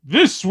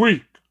This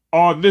week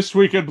on This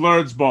Week in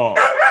Ball,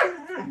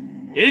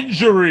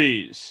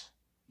 injuries,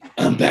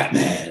 I'm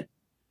Batman.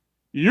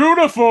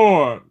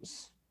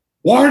 uniforms,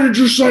 Why did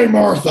you say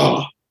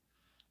Martha?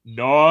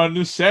 non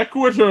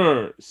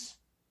sequiturs.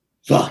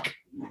 Fuck,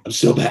 I'm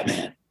still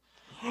Batman.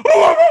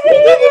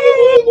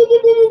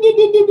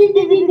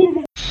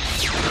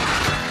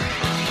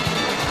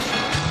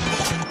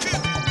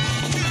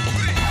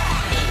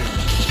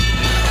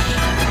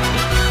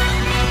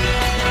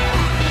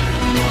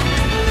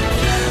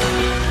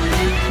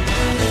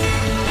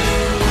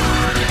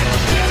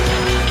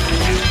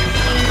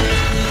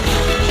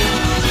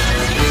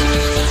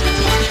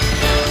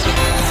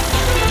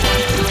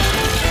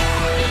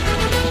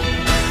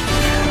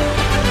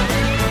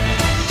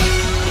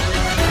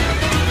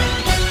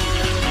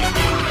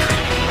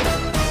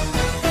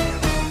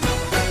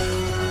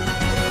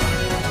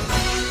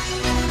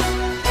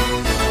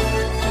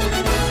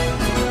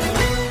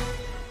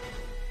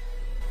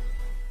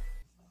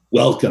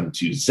 Welcome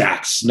to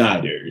Zack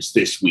Snyder's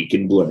This Week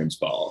in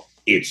Ball.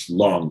 It's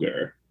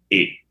longer,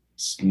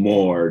 it's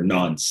more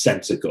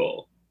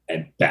nonsensical,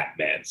 and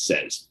Batman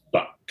says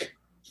fuck.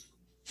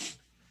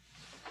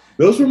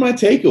 Those were my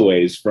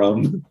takeaways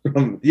from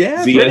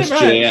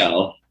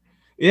ZSJL.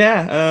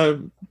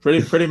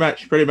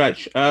 Pretty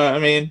much. I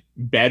mean,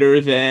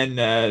 better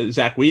than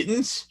Zach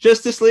Wheaton's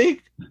Justice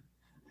League.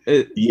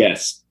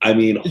 Yes, I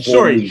mean,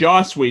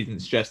 Joss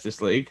Whedon's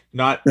Justice League,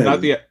 not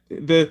the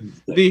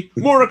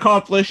more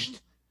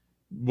accomplished,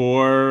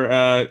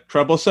 more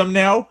troublesome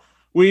now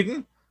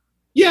Whedon.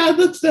 Yeah,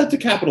 that's a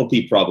capital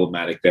P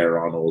problematic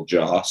there on old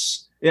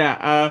Joss.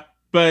 Yeah,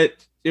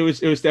 but it was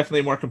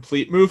definitely a more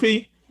complete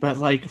movie. But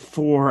like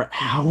 4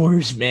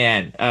 hours,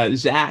 man,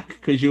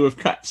 Zach, could you have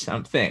cut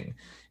something?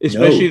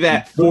 Especially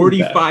that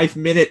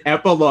 45-minute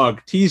epilogue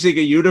teasing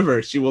a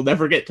universe you will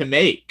never get to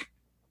make.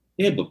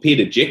 Yeah, but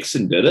Peter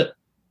Jackson did it.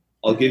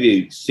 I'll give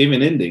you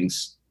 7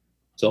 endings.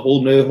 It's a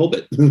whole new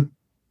Hobbit.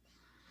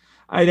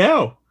 I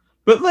know.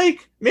 But,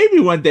 like, maybe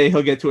one day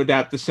he'll get to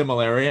adapt the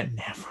Silmarillion.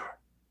 Never,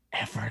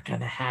 ever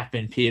gonna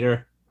happen,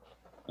 Peter.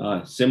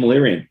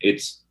 Silmarillion.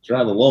 It's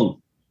rather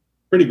long.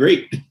 Pretty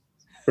great.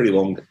 Pretty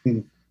long.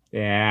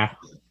 Yeah.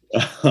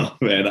 Oh,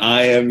 man.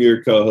 I am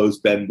your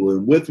co-host, Ben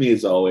Bloom. With me,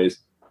 as always,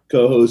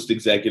 co-host,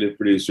 executive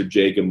producer,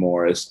 Jacob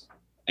Morris.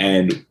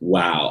 And,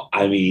 wow,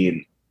 I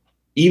mean,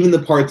 even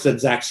the parts that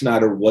Zack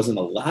Snyder wasn't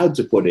allowed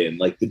to put in,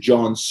 like the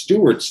Jon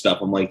Stewart stuff,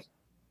 I'm like,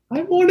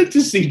 I wanted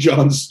to see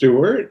Jon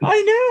Stewart.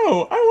 I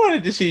know. I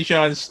wanted to see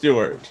Jon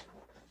Stewart.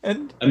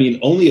 And I mean,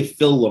 only if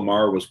Phil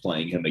LaMarr was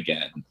playing him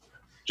again.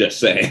 Just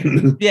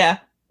saying. Yeah.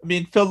 I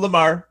mean, Phil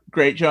LaMarr,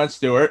 great Jon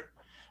Stewart.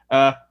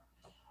 I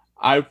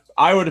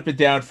would have been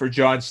down for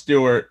Jon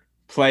Stewart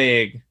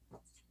playing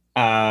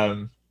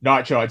not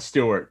Jon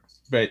Stewart,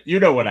 but you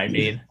know what I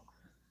mean.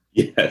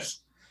 Yes.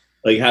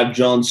 Like, have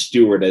Jon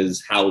Stewart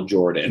as Hal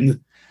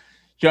Jordan.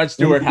 Jon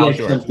Stewart, Hal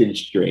Jordan. Something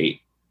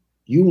straight.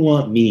 You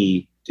want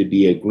me to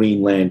be a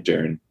Green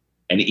Lantern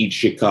and eat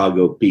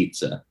Chicago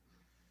pizza.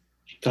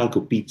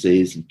 Chicago pizza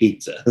isn't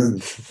pizza.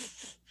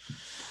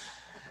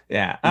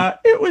 Yeah.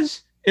 It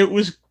was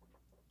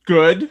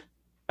good.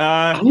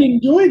 I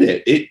enjoyed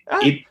it.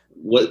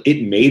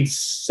 It made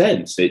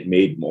sense. It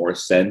made more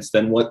sense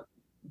than what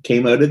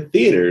came out in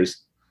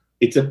theaters.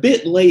 It's a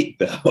bit late,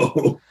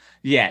 though.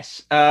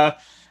 Yes.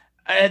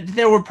 And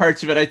there were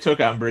parts of it I took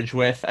umbrage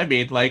with. I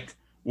mean, like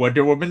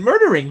Wonder Woman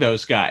murdering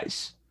those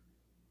guys.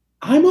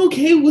 I'm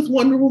okay with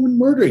Wonder Woman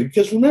murdering,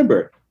 because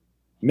remember,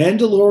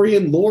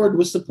 Mandalorian Lord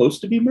was supposed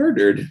to be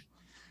murdered.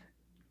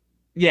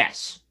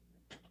 Yes,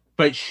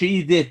 but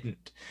she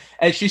didn't.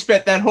 And she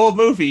spent that whole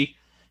movie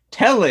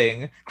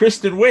telling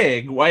Kristen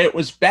Wiig why it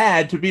was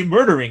bad to be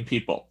murdering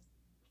people.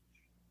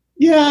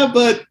 Yeah,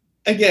 but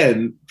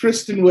again,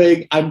 Kristen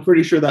Wiig, I'm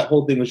pretty sure that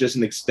whole thing was just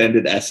an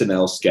extended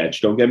SNL sketch.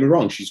 Don't get me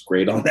wrong, she's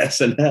great on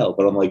SNL,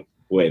 but I'm like,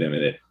 wait a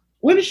minute.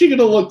 When is she going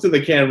to look to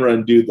the camera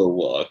and do the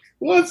look?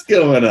 What's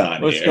going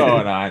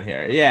on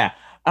here? Yeah.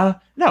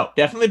 No,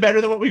 definitely better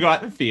than what we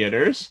got in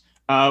theaters.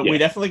 We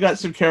definitely got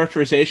some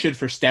characterization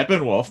for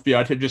Steppenwolf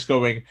beyond him just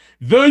going,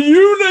 the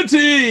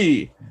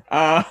Unity!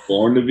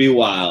 Born to be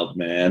wild,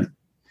 man.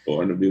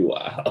 Born to be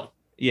wild.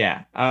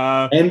 Yeah.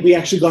 And we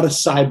actually got a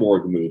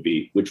Cyborg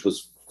movie, which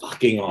was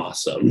fucking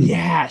awesome.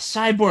 Yeah,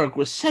 Cyborg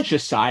was such a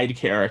side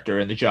character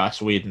in the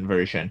Joss Whedon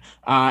version.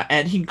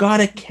 And he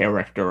got a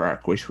character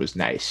arc, which was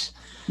nice.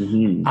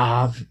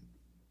 Mm-hmm.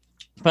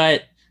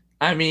 But,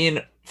 I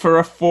mean, for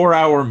a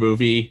 4-hour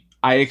movie,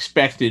 I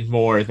expected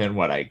more than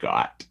what I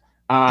got.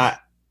 I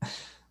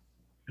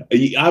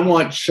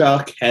want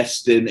Chuck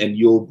Heston and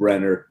Yul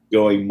Brynner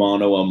going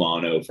mano a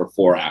mano for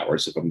 4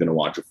 hours if I'm going to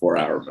watch a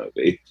 4-hour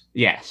movie.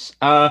 Yes.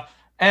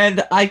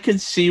 And I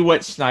could see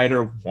what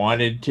Snyder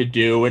wanted to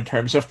do in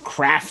terms of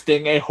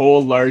crafting a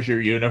whole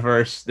larger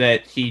universe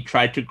that he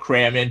tried to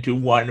cram into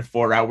one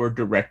 4-hour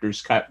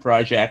director's cut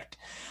project.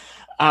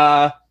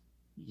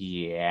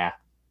 Yeah.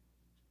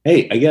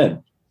 Hey,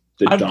 again,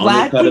 I'm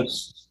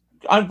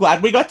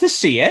glad we got to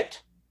see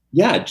it.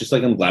 yeah, just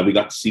like I'm glad we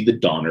got to see the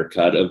Donner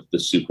cut of the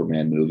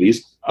Superman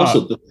movies.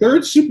 Also, the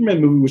third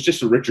Superman movie was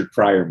just a Richard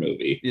Pryor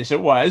movie. Yes,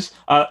 it was.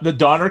 The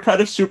Donner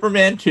cut of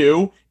Superman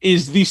 2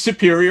 is the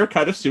superior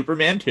cut of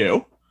Superman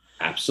 2.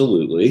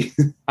 Absolutely.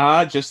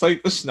 Just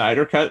like the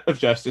Snyder cut of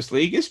Justice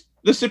League is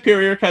the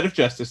superior cut of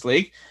Justice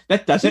League.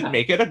 That doesn't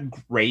make it a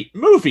great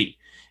movie.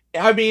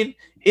 I mean,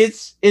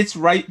 it's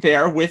right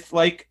there with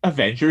like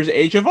Avengers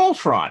Age of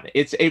Ultron.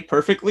 It's a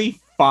perfectly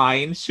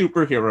fine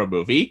superhero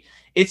movie.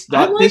 It's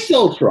not I liked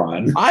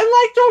Ultron.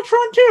 I liked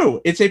Ultron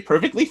too. It's a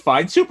perfectly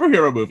fine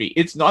superhero movie.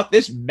 It's not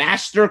this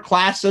master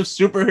class of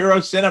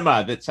superhero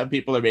cinema that some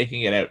people are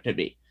making it out to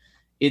be.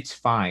 It's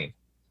fine.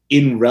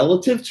 In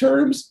relative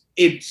terms,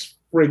 it's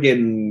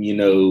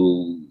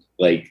friggin',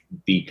 like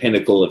the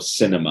pinnacle of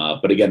cinema.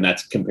 But again,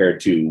 that's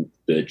compared to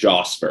the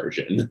Joss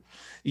version.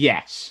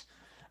 Yes.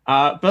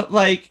 But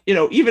like,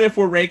 even if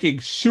we're ranking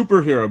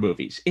superhero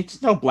movies,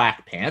 it's no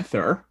Black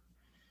Panther.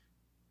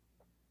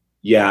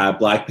 Yeah,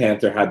 Black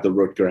Panther had the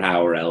Rutger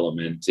Hauer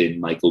element in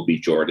Michael B.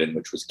 Jordan,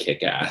 which was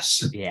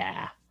kick-ass.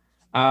 Yeah.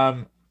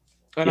 I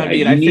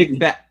think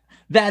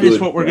that is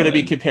what we're going to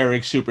be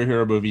comparing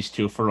superhero movies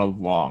to for a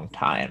long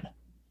time.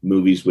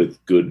 Movies with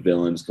good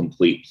villains,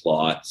 complete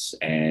plots,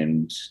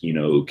 and,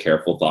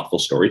 careful, thoughtful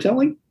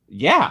storytelling?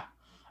 Yeah.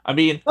 I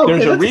mean,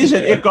 there's a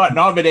reason it got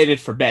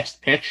nominated for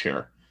Best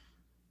Picture.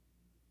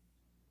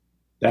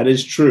 That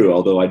is true,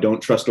 although I don't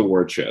trust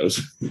award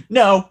shows.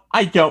 No,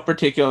 I don't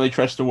particularly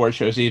trust award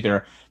shows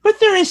either, but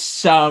there is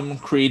some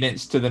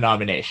credence to the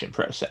nomination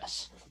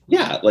process.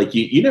 Yeah, like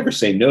you never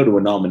say no to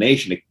a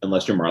nomination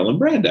unless you're Marlon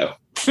Brando.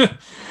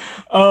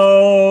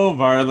 Oh,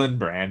 Marlon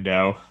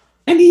Brando.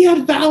 And he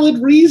had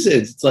valid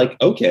reasons. It's like,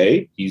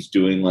 okay, he's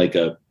doing like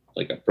a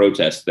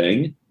protest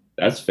thing.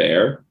 That's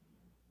fair.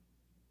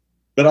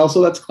 But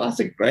also that's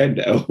classic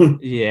Brando.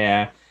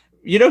 Yeah.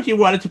 He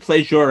wanted to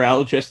play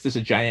Jor-El just as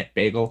a giant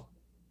bagel.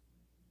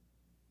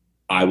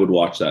 I would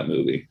watch that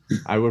movie.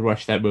 I would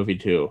watch that movie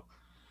too.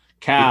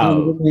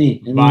 Cal,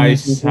 my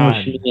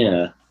son.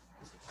 Yeah.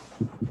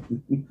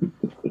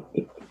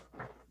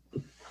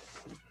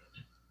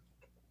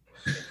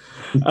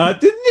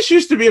 Didn't this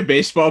used to be a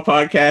baseball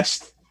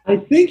podcast? I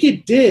think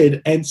it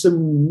did, and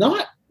some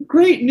not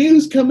great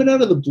news coming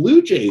out of the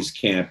Blue Jays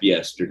camp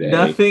yesterday.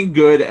 Nothing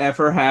good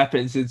ever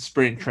happens in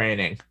spring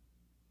training.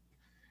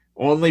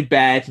 Only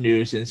bad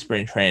news in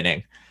spring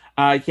training.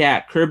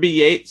 Kirby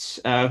Yates,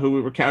 who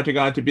we were counting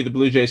on to be the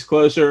Blue Jays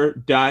closer,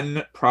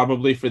 done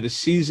probably for the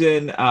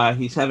season.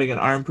 He's having an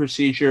arm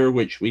procedure,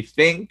 which we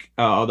think,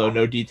 although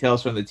no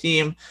details from the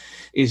team,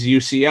 is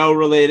UCL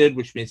related,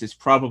 which means it's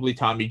probably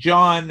Tommy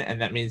John, and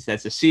that means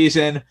that's a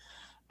season.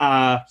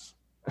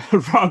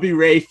 Robbie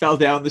Ray fell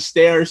down the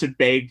stairs and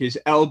banged his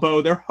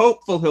elbow. They're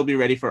hopeful he'll be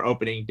ready for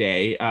opening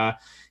day.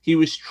 He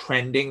was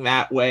trending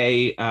that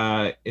way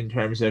in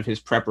terms of his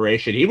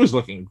preparation. He was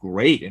looking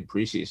great in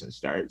preseason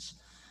starts.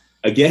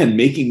 Again,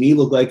 making me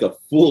look like a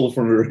fool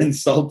for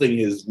insulting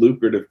his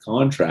lucrative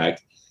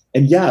contract.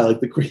 And yeah,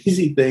 like the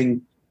crazy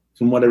thing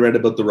from what I read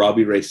about the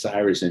Robbie Ray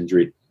Cyrus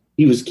injury,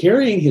 he was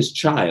carrying his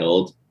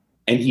child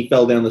and he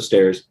fell down the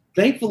stairs.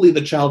 Thankfully,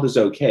 the child is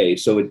okay.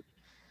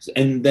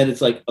 And then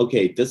it's like,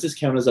 okay, does this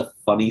count as a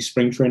funny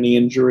spring training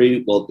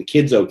injury? Well, the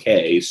kid's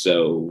okay,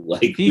 so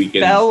like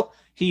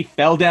he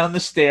fell down the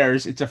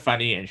stairs. It's a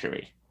funny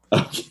injury.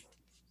 Okay.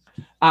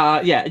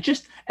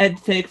 And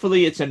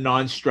thankfully it's a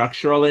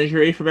non-structural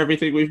injury from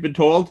everything we've been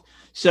told.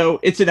 So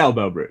it's an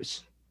elbow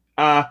bruise.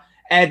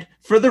 And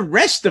for the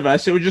rest of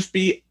us, it would just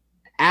be,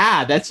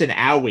 that's an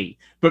owie.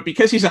 But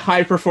because he's a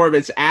high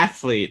performance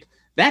athlete,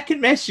 that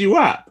can mess you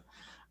up.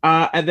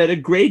 And then a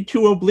grade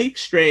 2 oblique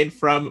strain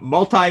from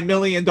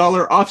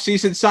multi-million-dollar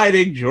offseason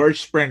signing,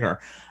 George Springer.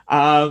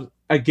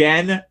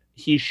 Again,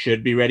 he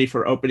should be ready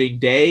for opening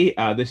day.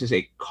 This is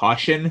a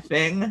caution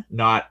thing,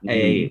 not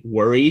a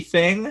worry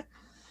thing.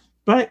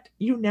 But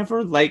you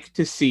never like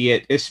to see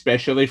it,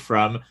 especially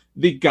from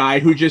the guy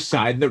who just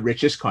signed the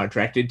richest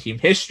contract in team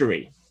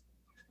history.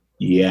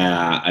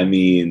 Yeah, I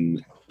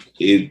mean,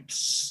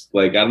 it's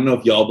like, I don't know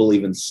if y'all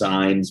believe in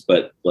signs,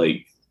 but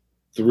like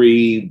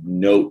 3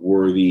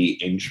 noteworthy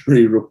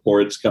injury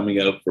reports coming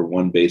out for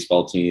one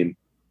baseball team,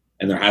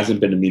 and there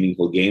hasn't been a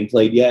meaningful game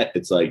played yet.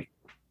 It's like,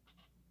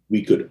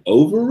 we could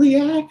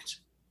overreact,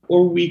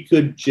 or we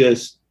could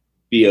just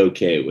be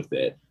okay with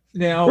it.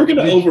 Now, we're going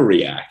to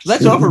overreact.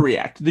 Let's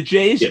overreact. The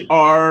Jays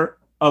are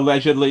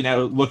allegedly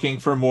now looking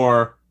for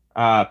more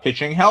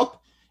pitching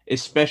help,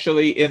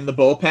 especially in the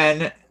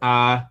bullpen.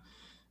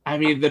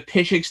 The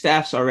pitching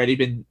staff's already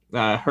been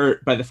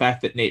hurt by the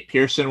fact that Nate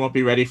Pearson won't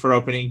be ready for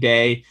opening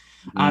day.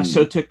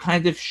 So to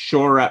kind of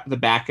shore up the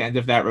back end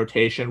of that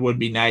rotation would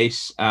be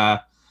nice.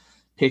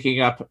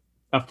 Picking up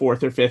a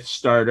 4th or 5th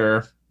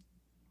starter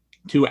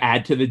to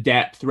add to the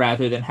depth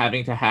rather than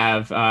having to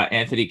have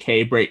Anthony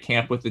Kay break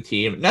camp with the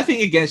team.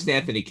 Nothing against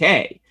Anthony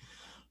Kay,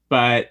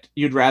 but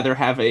you'd rather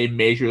have a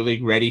major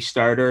league ready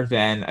starter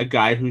than a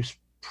guy who's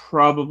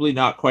probably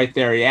not quite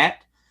there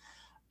yet.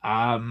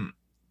 And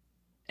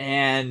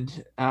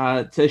and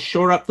to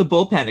shore up the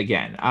bullpen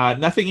again.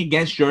 Nothing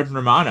against Jordan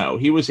Romano.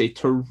 He was a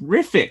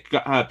terrific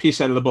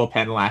piece out of the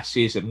bullpen last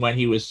season when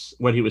he was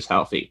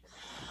healthy.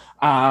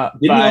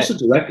 Didn't he also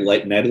direct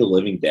Night of the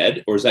Living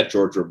Dead, or is that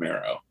George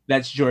Romero?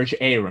 That's George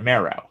A.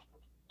 Romero.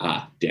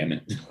 Ah, damn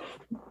it.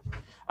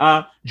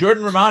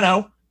 Jordan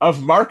Romano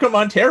of Markham,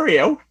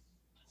 Ontario.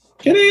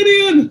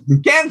 Canadian!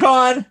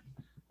 CanCon!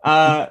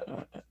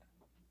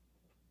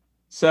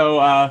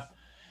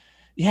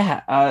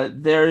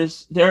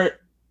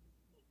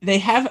 They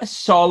have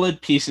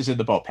solid pieces in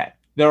the bullpen.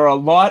 There are a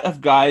lot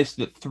of guys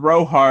that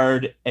throw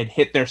hard and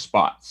hit their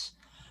spots.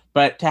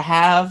 But to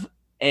have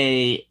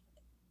a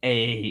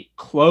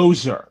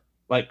closer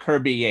like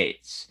Kirby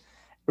Yates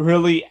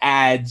really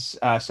adds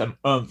some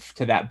oomph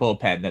to that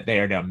bullpen that they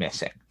are now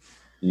missing.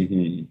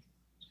 Mm-hmm.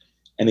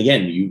 And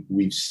again,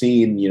 we've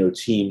seen,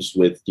 teams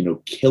with,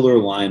 killer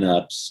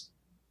lineups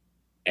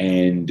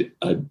and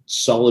a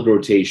solid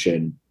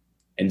rotation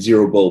and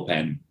zero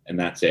bullpen, and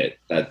that's it.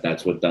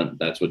 That's what done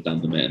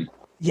them in.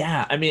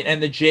 Yeah, I mean,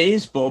 and the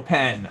Jays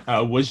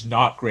bullpen was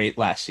not great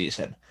last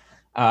season.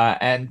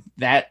 And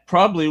that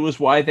probably was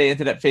why they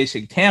ended up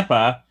facing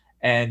Tampa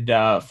and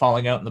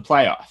falling out in the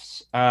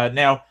playoffs.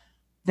 Now,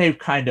 they've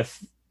kind of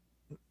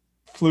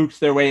fluked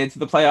their way into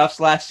the playoffs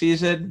last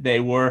season. They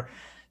were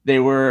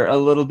a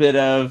little bit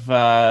of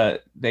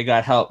they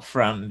got help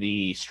from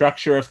the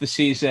structure of the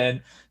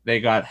season. They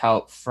got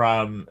help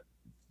from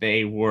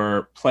they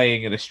were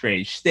playing at a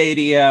strange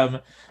stadium.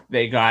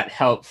 They got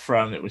help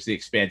from it was the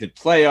expanded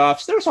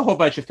playoffs. There was a whole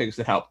bunch of things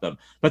that helped them,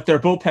 but their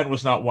bullpen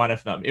was not one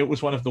of them. It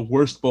was one of the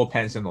worst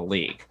bullpens in the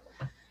league.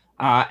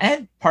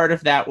 And part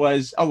of that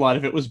was a lot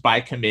of it was by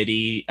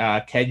committee.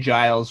 Ken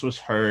Giles was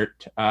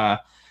hurt.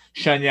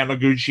 Shun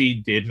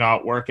Yamaguchi did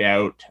not work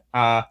out.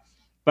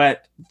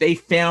 But they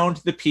found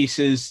the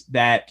pieces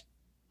that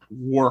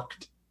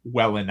worked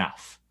well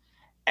enough.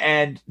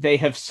 And they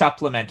have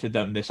supplemented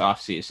them this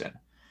offseason.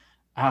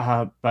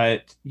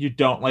 But you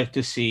don't like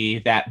to see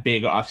that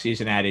big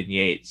offseason add in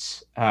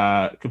Yates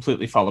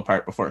completely fall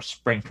apart before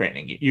spring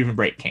training, even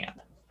break camp.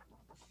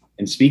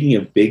 And speaking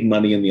of big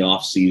money in the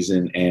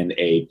offseason and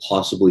a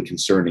possibly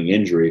concerning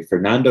injury,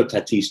 Fernando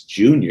Tatis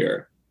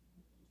Jr.,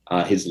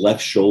 his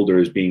left shoulder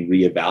is being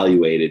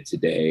reevaluated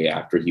today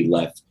after he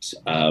left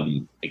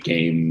a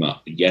game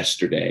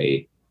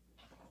yesterday.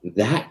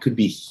 That could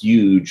be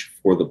huge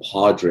for the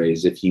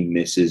Padres if he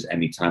misses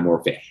any time or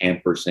if it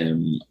hampers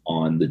him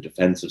on the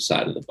defensive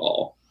side of the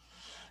ball.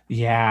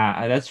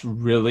 Yeah, that's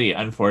really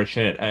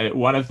unfortunate.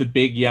 One of the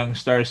big young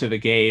stars of the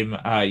game,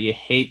 you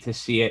hate to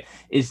see it.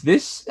 Is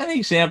this an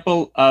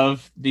example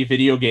of the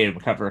video game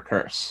cover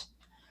curse?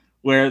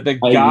 Where the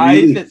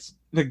guy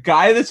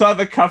that's on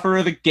the cover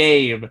of the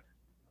game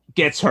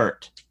gets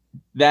hurt?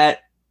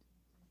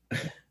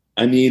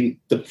 I mean,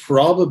 the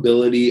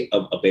probability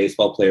of a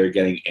baseball player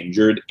getting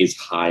injured is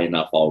high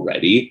enough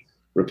already.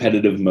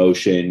 Repetitive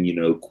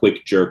motion,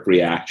 quick jerk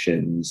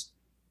reactions.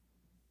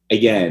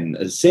 Again,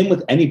 same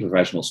with any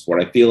professional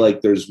sport. I feel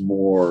like there's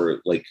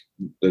more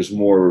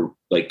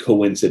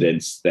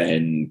coincidence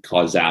than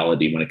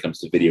causality when it comes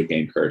to video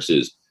game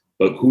curses.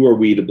 But who are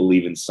we to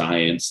believe in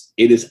science?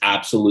 It is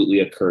absolutely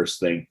a curse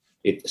thing.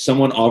 If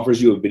someone offers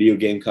you a video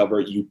game cover,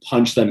 you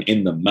punch them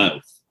in the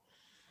mouth.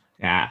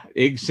 Yeah,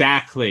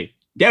 exactly.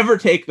 Never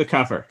take the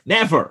cover.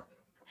 Never.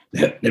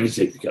 Never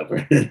take the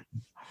cover.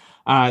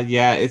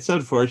 Yeah, it's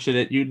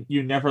unfortunate.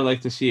 You never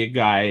like to see a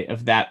guy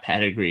of that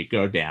pedigree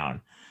go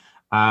down.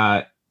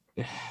 And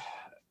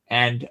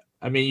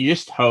I mean, you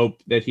just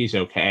hope that he's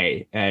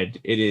okay and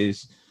it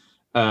is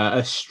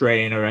a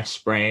strain or a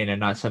sprain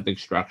and not something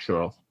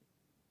structural.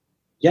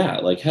 Yeah,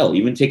 like hell,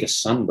 even take a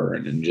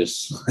sunburn and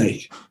just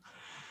like.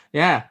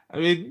 Yeah, I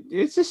mean,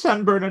 it's a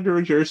sunburn under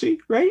a jersey,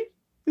 right?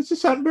 It's a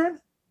sunburn.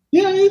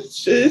 Yeah,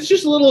 it's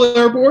just a little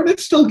airborne.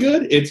 It's still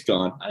good. It's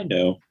gone. I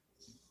know.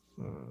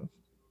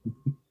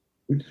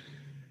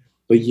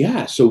 But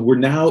yeah, so we're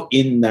now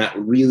in that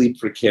really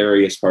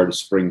precarious part of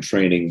spring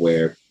training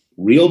where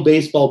real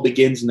baseball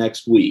begins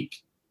next week.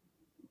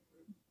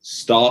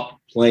 Stop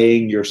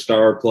playing your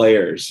star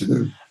players.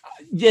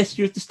 Yes,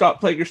 you have to stop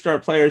playing your star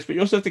players, but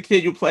you also have to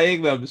continue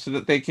playing them so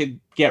that they can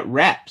get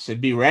reps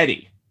and be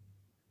ready.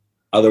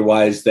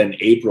 Otherwise, then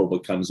April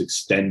becomes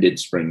extended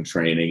spring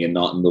training and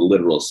not in the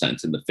literal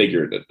sense, in the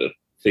figurative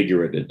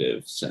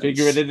sense.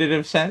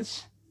 Figurative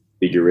sense?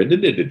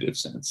 Figurative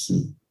sense.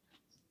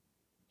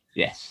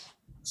 Yes.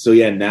 So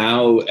yeah,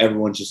 now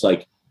everyone's just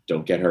like,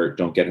 don't get hurt,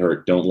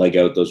 don't leg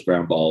out those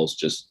ground balls,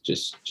 just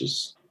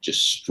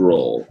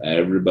stroll.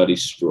 Everybody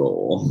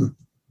stroll.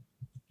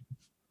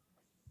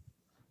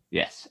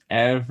 Yes,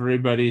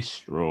 everybody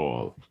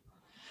stroll.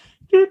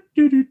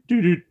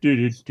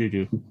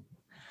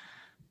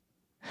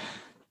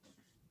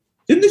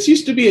 Didn't this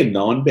used to be a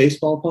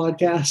non-baseball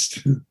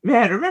podcast?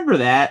 Man, remember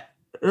that?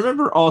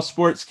 Remember All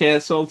Sports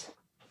canceled?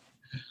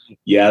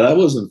 Yeah, that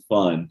wasn't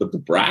fun, but the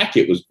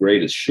bracket was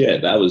great as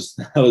shit. That was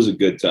a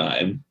good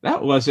time.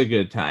 That was a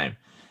good time.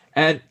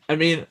 And I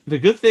mean, the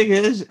good thing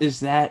is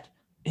that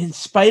in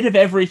spite of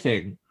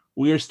everything,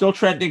 we are still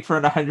trending for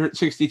an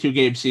 162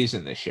 game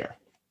season this year.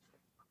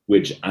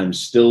 which I'm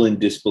still in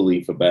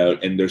disbelief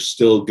about. And there's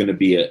still going to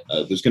be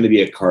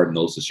a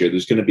Cardinals this year.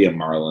 There's going to be a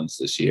Marlins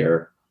this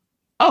year.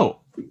 Oh,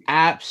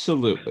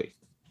 absolutely.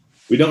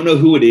 We don't know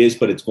who it is,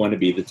 but it's going to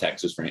be the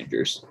Texas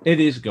Rangers. It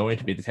is going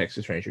to be the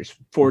Texas Rangers.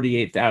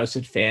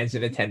 48,000 fans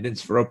in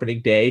attendance for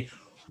opening day.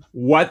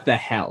 What the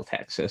hell,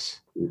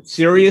 Texas?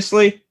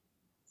 Seriously?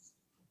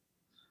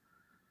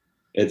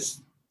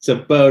 It's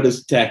about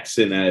as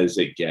Texan as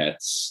it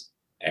gets.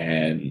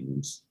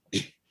 And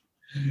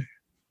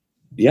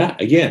yeah,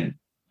 again,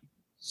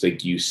 it's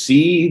like you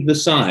see the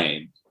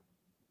sign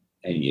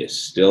and you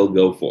still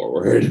go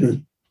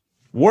forward.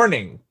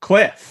 Warning,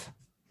 cliff.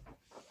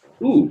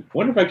 Ooh,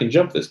 wonder if I can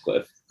jump this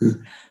cliff.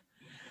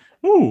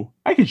 Ooh,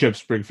 I can jump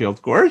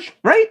Springfield Gorge,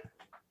 right?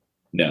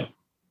 No,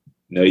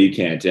 you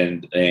can't.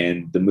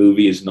 And the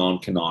movie is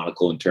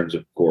non-canonical in terms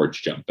of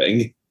gorge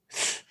jumping.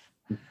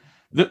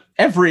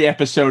 Every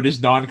episode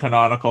is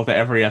non-canonical to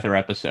every other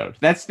episode.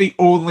 That's the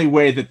only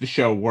way that the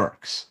show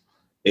works.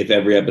 If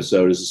every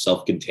episode is a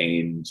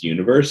self-contained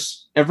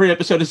universe? Every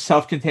episode is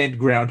self-contained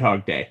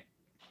Groundhog Day.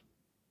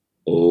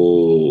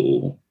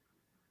 Oh,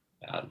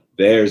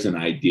 there's an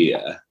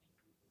idea.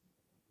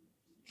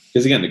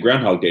 Because again, the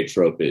Groundhog Day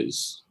trope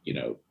is,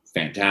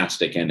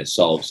 fantastic and it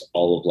solves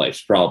all of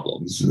life's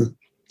problems.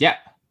 Yeah.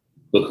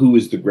 But who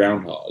is the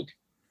groundhog?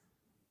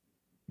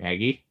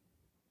 Maggie?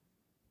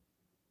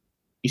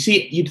 You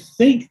see, you'd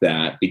think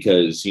that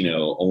because,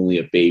 only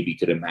a baby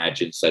could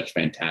imagine such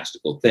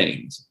fantastical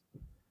things.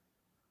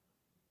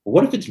 But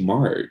what if it's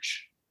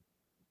Marge?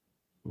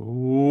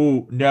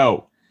 Ooh,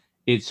 no.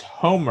 It's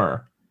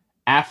Homer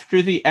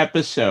after the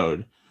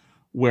episode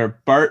where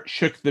Bart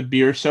shook the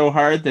beer so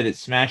hard that it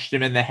smashed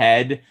him in the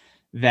head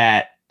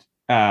that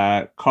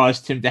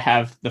caused him to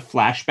have the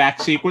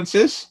flashback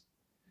sequences.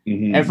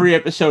 Mm-hmm. Every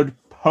episode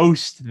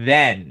post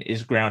then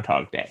is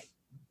Groundhog Day.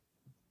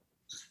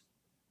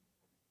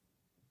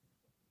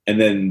 And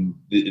then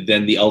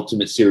the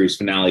ultimate series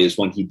finale is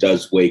when he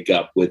does wake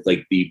up with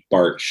like the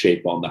Bart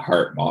shape on the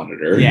heart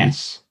monitor.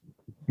 Yes.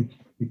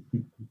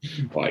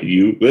 Why,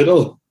 you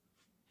little.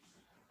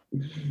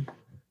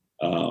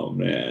 Oh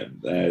man,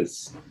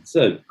 it's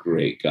a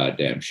great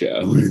goddamn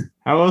show.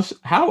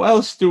 How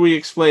else do we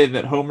explain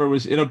that Homer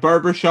was in a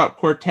barbershop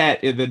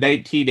quartet in the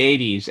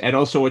 1980s and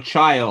also a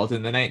child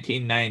in the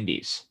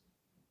 1990s?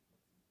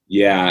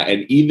 Yeah,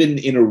 and even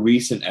in a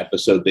recent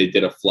episode, they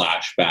did a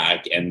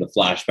flashback, and the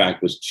flashback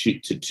was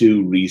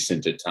too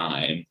recent a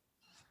time,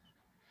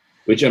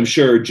 which I'm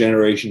sure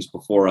generations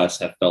before us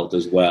have felt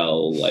as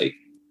well. Like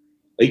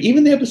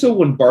even the episode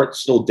when Bart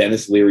stole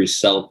Dennis Leary's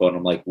cell phone,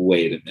 I'm like,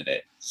 wait a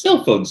minute,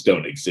 cell phones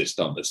don't exist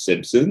on The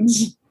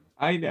Simpsons.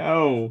 I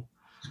know.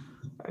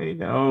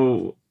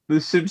 The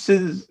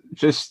Simpsons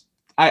just,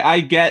 I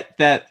get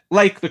that,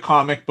 like the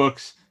comic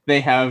books,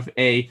 they have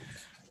a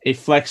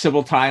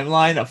flexible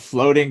timeline, a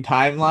floating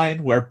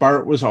timeline where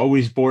Bart was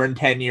always born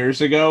 10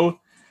 years ago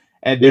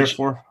and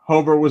therefore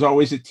Homer was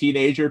always a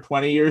teenager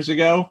 20 years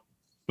ago.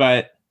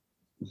 But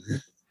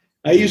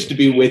I used to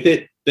be with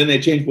it. Then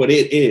they changed what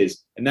it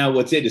is. And now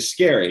what's it is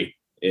scary.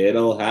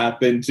 It'll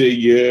happen to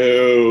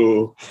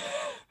you.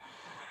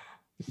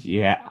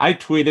 Yeah, I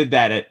tweeted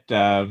that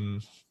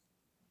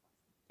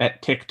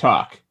at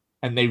TikTok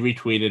and they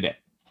retweeted it.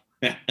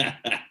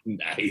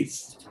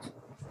 Nice.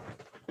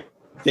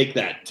 Take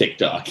that,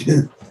 TikTok.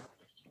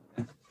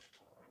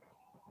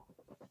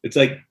 It's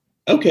like,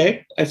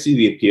 okay, I see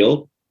the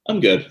appeal. I'm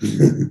good.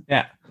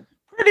 Yeah,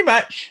 pretty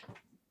much.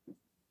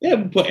 Yeah,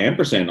 we put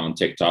ampersand on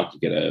TikTok to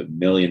get 1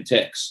 million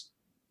ticks.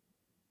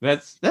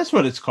 That's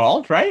what it's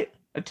called, right?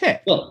 A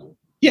tick. Well,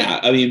 yeah,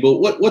 I mean, but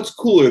what's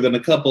cooler than a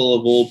couple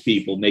of old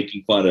people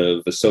making fun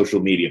of a social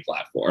media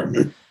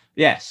platform?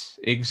 Yes,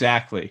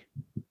 exactly.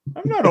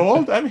 I'm not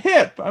old. I'm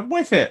hip. I'm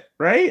with it,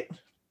 right?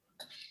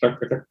 Well,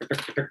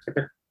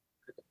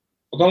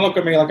 don't look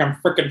at me like I'm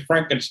freaking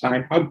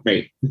Frankenstein. Hug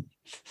me.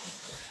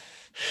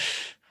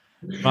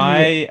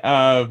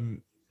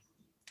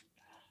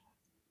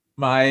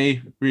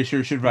 My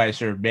research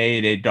advisor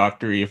made a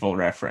Dr. Evil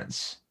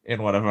reference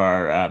in one of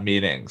our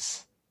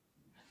meetings.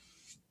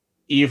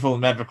 Evil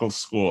Medical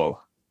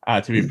School,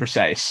 to be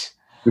precise.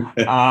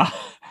 I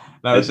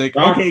was like,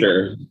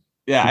 doctor. Okay,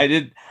 yeah,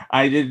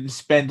 I didn't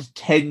spend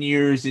 10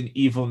 years in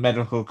Evil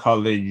Medical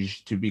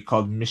College to be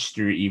called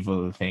Mr.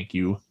 Evil. Thank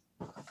you.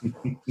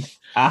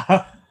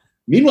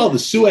 Meanwhile, the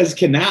Suez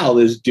Canal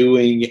is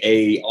doing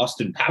a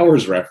Austin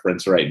Powers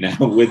reference right now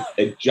with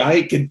a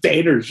giant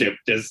container ship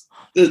just.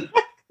 No!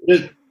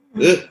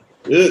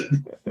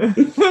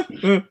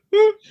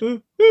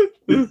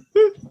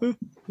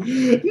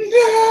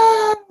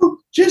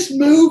 Just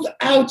move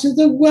out of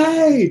the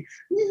way!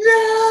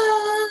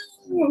 No!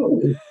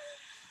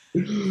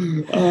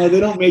 They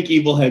don't make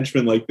evil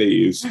henchmen like they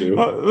used to.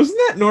 Wasn't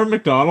that Norm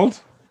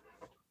Macdonald?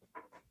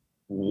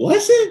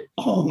 Was it?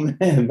 Oh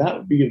man, that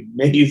would be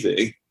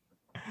amazing.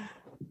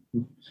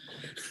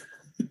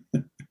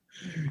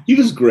 He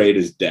was great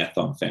as Death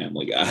on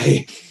Family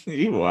Guy.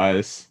 He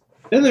was.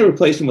 Then they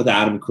replaced him with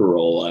Adam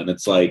Carolla, and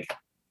it's like,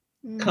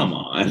 come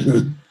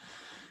on.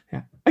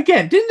 Yeah.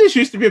 Again, didn't this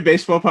used to be a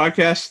baseball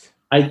podcast?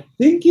 I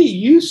think it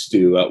used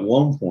to at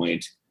one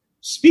point.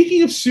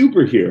 Speaking of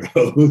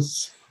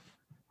superheroes,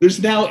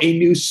 there's now a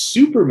new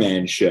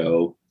Superman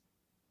show.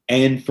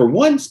 And for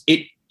once,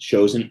 it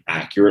shows an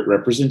accurate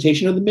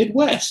representation of the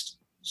Midwest.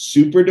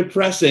 Super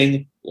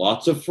depressing,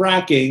 lots of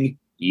fracking,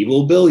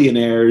 evil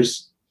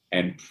billionaires,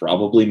 and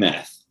probably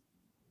meth.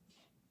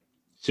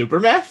 Super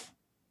meth?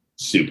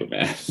 Super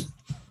meth.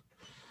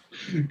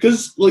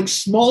 Because, like,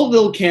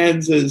 Smallville,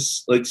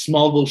 Kansas, like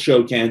Smallville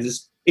show,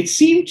 Kansas, it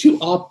seemed too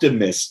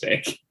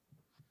optimistic.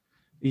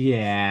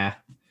 Yeah.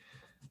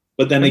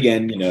 But then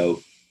again, you know,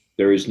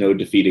 there is no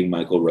defeating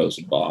Michael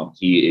Rosenbaum.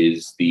 He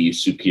is the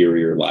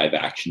superior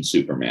live-action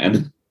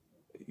Superman.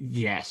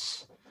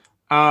 Yes.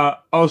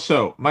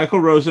 Also, Michael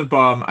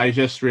Rosenbaum, I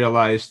just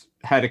realized,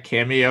 had a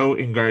cameo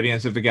in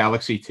Guardians of the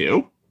Galaxy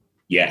 2.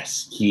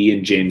 Yes, he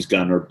and James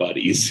Gunn are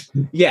buddies.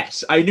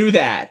 Yes, I knew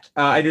that.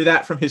 I knew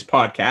that from his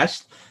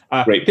podcast.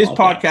 Great his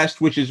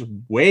podcast, which is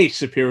way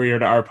superior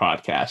to our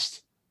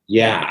podcast.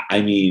 Yeah,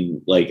 I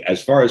mean, like,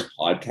 as far as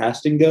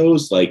podcasting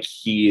goes, like,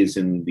 he is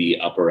in the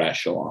upper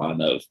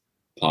echelon of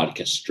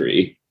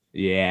podcastry.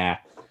 Yeah.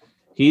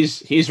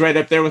 He's right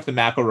up there with the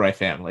McElroy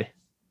family.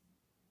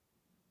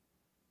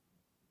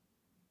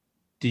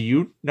 Do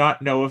you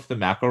not know of the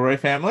McElroy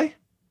family?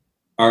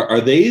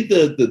 Are they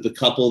the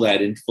couple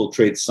that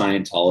infiltrates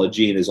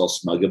Scientology and is all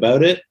smug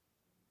about it?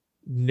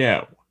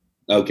 No.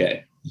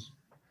 Okay.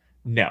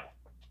 No.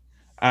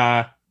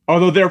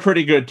 Although they're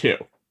pretty good too.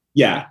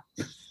 Yeah.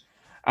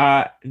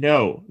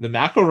 No, the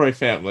McElroy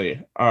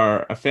family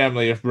are a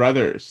family of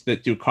brothers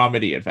that do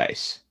comedy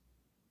advice.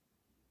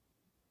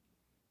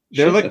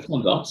 They're That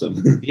sounds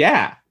awesome.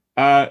 Yeah.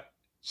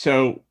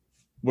 So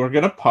we're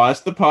going to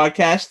pause the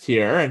podcast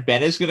here, and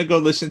Ben is going to go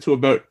listen to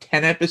about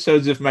 10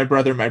 episodes of My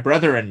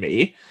Brother, and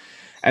Me.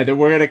 And then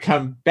we're going to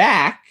come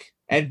back,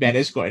 and Ben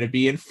is going to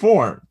be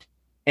informed.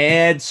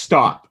 And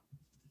stop.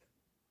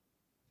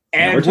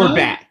 And we're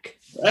back.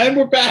 And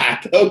we're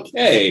back.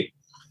 Okay.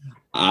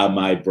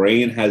 My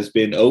brain has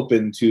been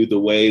open to the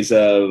ways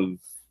of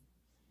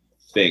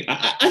thing.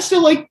 I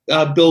still like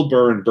Bill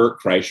Burr and Bert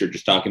Kreischer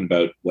just talking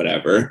about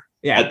whatever.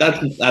 Yeah,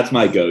 that's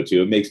my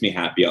go-to. It makes me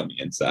happy on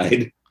the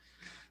inside.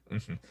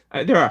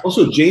 Mm-hmm. There are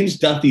also James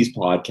Duthie's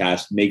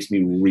podcast makes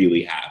me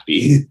really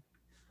happy.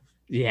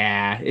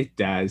 Yeah, it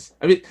does.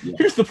 I mean,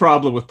 Here's the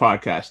problem with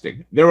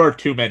podcasting: there are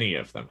too many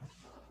of them.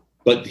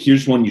 But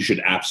here's one you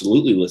should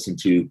absolutely listen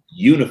to: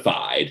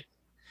 Unified.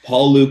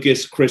 Paul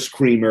Lucas, Chris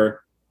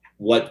Creamer.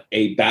 What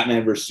a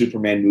Batman vs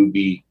Superman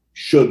movie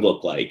should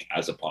look like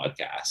as a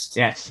podcast.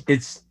 Yes,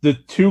 it's the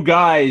two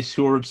guys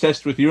who are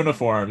obsessed with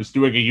uniforms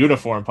doing a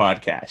uniform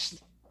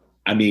podcast.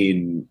 I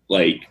mean,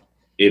 like,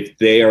 if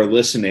they are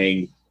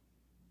listening,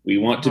 we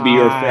want to be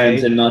your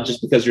friends, and not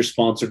just because you're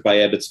sponsored by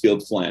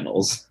Ebbetsfield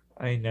Flannels.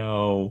 I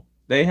know.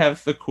 They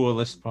have the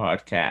coolest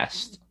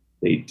podcast.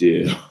 They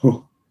do.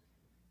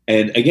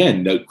 And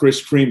again,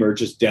 Chris Creamer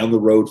just down the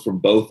road from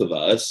both of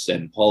us,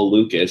 and Paul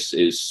Lucas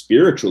is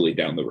spiritually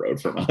down the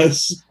road from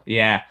us.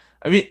 Yeah.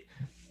 I mean,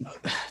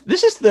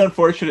 this is the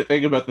unfortunate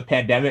thing about the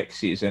pandemic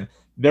season.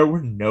 There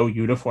were no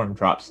uniform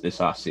drops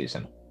this off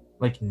season.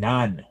 Like,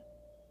 none.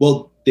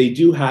 Well, they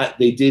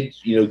did,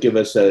 give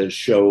us a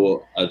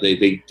show.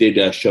 They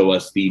did show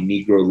us the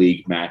Negro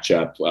League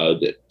matchup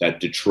that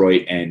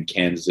Detroit and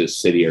Kansas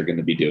City are going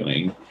to be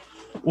doing.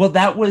 Well,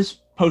 that was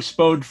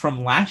postponed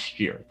from last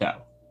year,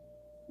 though.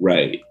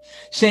 Right.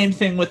 Same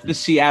thing with the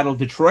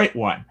Seattle-Detroit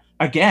one.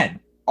 Again,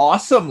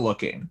 awesome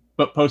looking,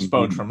 but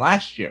postponed from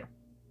last year.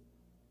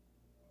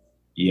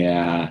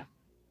 Yeah.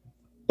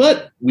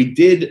 But we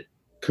did,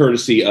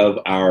 courtesy of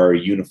our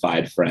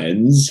Unified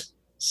friends,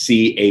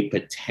 see a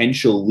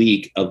potential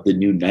leak of the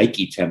new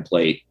Nike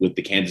template with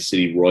the Kansas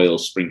City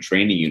Royals spring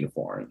training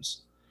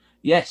uniforms.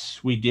 Yes,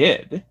 we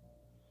did.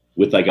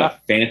 With like a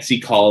fancy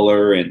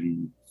collar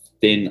and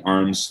thin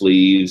arm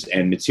sleeves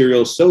and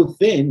material so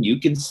thin you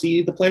can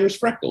see the players'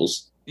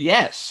 freckles.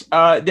 Yes.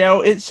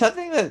 Now, it's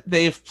something that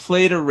they've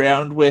played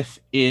around with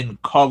in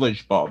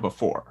college ball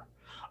before.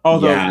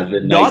 Although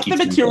not the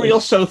material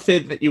so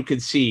thin that you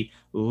can see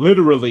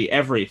literally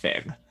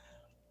everything,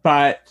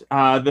 but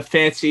the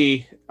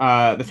fancy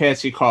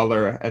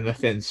collar and the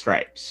thin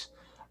stripes.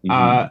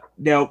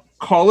 Now,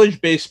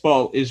 college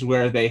baseball is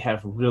where they have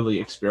really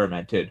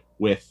experimented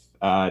with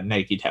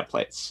Nike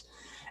templates.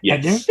 Yes.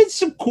 And there have been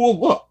some cool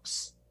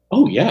looks.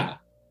 Oh, yeah.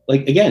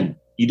 Like, again,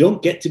 you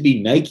don't get to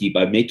be Nike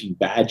by making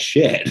bad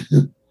shit.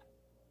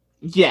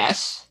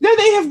 Yes. No,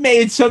 they have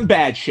made some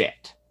bad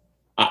shit.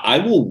 I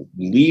will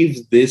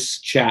leave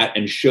this chat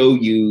and show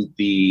you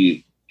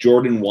the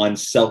Jordan 1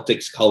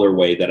 Celtics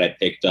colorway that I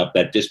picked up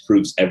that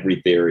disproves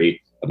every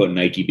theory about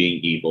Nike being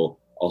evil.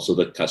 Also,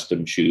 the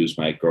custom shoes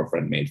my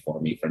girlfriend made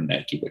for me from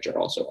Nike, which are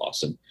also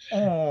awesome.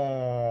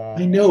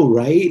 I know,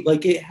 right?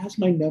 Like, it has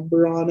my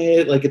number on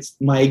it. Like, it's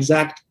my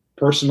exact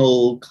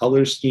personal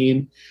color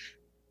scheme.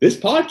 This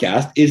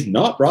podcast is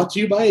not brought to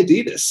you by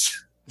Adidas.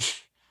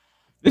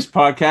 This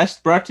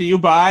podcast brought to you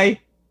by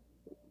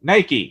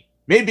Nike.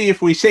 Maybe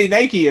if we say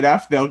Nike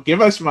enough, they'll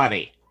give us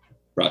money.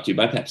 Brought to you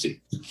by Pepsi.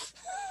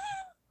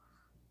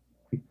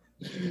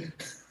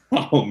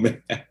 Oh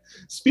man!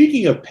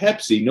 Speaking of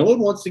Pepsi, no one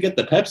wants to get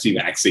the Pepsi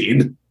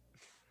vaccine.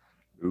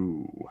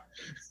 Ooh.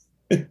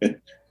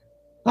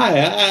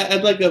 Hi,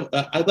 I'd like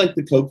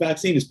the Coke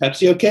vaccine. Is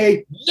Pepsi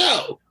okay?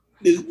 No,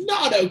 it is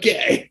not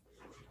okay.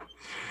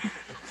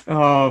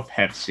 Oh,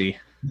 Pepsi.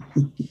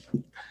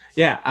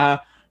 Yeah.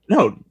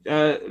 No.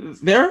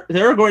 There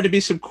are going to be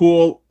some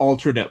cool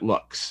alternate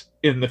looks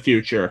in the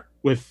future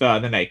with the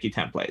Nike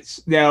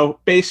templates. Now,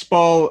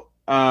 baseball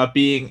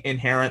being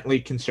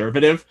inherently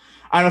conservative,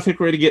 I don't think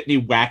we're going to get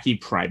any wacky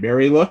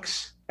primary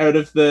looks out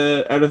of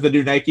the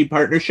new Nike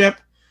partnership.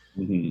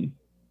 Mm-hmm.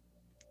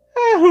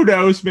 Who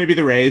knows? Maybe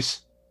the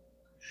Rays.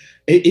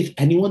 If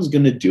anyone's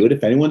going to do it,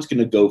 if anyone's going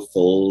to go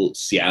full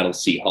Seattle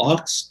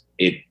Seahawks,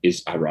 it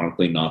is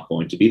ironically not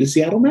going to be the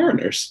Seattle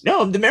Mariners.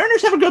 No, the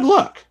Mariners have a good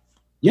look.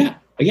 Yeah.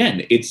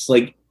 Again, it's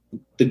like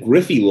the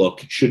Griffey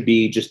look should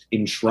be just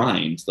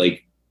enshrined.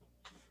 Like,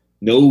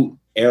 no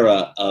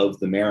era of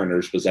the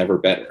Mariners was ever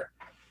better.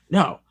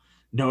 No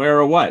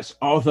era was.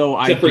 Although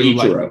Except for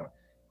Ichiro.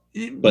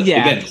 But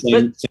again, it's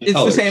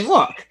colors. The same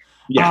look.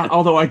 Yeah.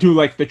 Although I do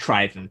like the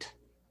trident.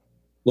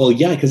 Well,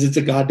 yeah, because it's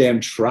a goddamn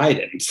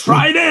trident.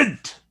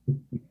 Trident!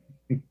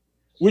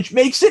 Which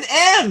makes it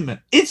M.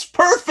 It's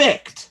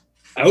perfect.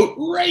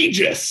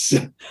 Outrageous.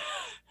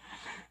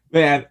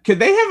 Man, could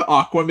they have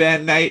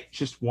Aquaman night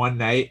just one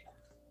night?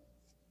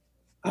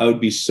 I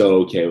would be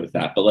so okay with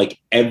that. But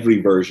like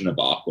every version of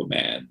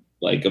Aquaman,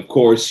 like of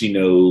course,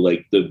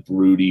 like the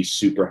broody,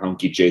 super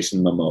hunky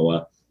Jason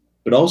Momoa,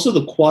 but also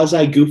the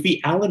quasi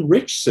goofy Alan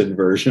Ritchson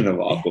version of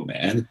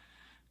Aquaman.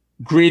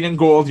 Green and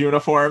gold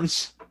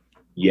uniforms.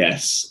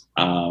 Yes.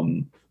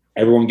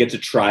 Everyone gets a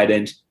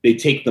trident. They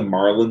take the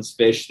Marlins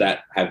fish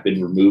that have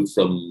been removed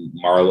from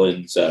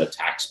Marlins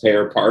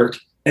taxpayer park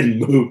and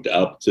moved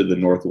up to the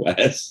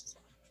Northwest.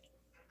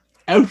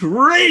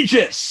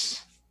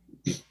 Outrageous!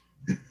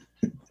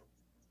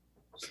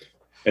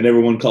 And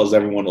everyone calls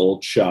everyone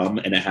old chum,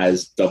 and it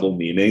has double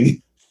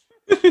meaning.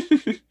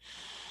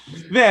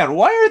 Man,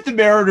 why aren't the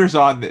Mariners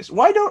on this?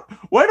 Why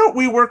don't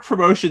we work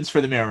promotions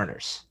for the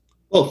Mariners?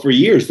 Well, for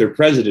years, their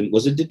president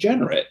was a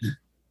degenerate.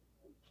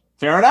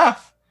 Fair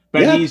enough.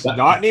 But yeah, he's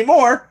not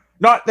anymore.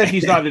 Not that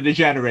he's not a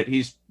degenerate.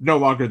 He's no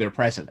longer their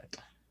president.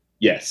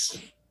 Yes.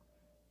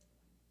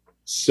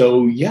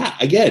 So, yeah,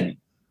 again,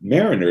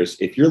 Mariners,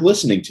 if you're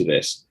listening to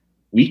this,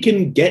 we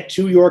can get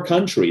to your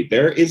country.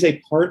 There is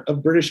a part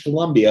of British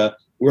Columbia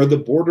where the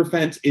border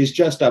fence is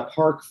just a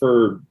park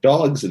for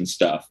dogs and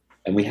stuff.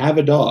 And we have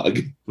a dog.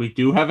 We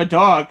do have a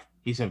dog.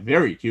 He's a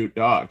very cute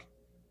dog.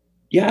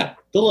 Yeah,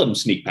 they'll let him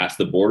sneak past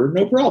the border,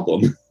 no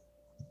problem.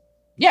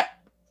 Yeah.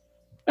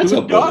 That's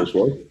how borders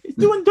work. He's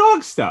doing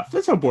dog stuff.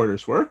 That's how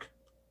borders work.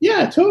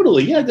 Yeah,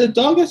 totally. Yeah, the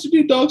dog has to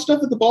do dog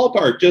stuff at the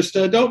ballpark. Just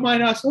don't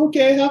mind us.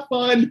 Okay, have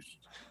fun.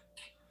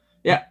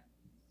 Yeah.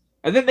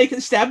 And then they can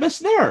stab us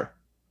there.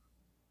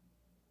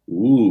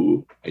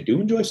 Ooh, I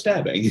do enjoy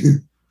stabbing.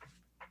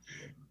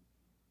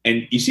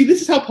 And you see,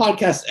 this is how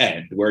podcasts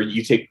end, where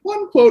you take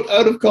one quote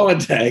out of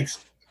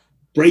context.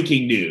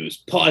 Breaking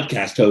news,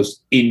 podcast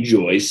host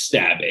enjoys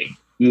stabbing.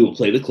 We will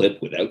play the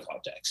clip without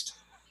context.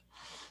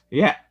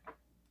 Yeah.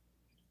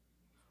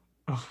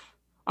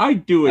 I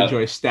do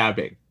enjoy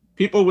stabbing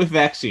people with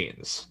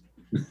vaccines.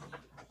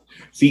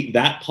 See,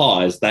 that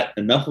pause, that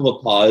enough of a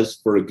pause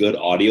for a good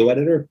audio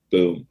editor,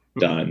 boom,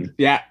 done.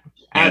 Yeah,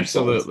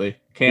 absolutely.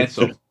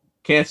 Canceled.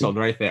 Canceled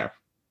right there.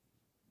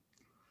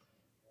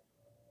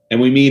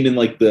 And we mean in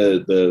like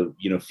the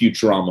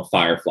Futurama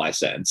Firefly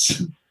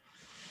sense.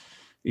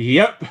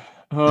 Yep.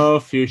 Oh,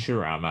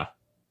 Futurama.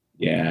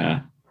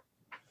 Yeah.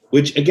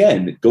 Which,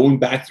 again, going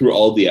back through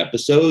all the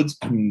episodes,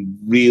 I'm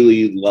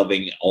really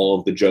loving all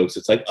of the jokes.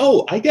 It's like,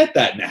 oh, I get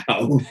that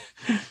now.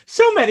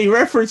 So many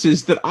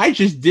references that I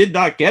just did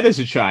not get as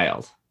a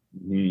child.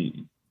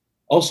 Mm.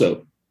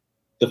 Also,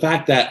 the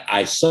fact that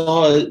I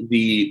saw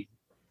the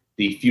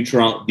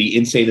Futurama, the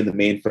Insane in the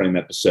Mainframe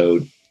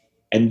episode,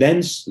 and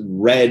then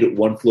read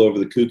One Flew Over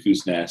the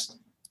Cuckoo's Nest,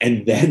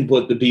 and then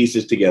put the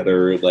pieces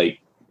together,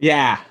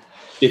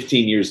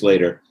 15 years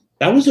later.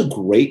 That was a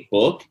great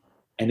book.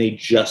 And a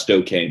just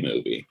okay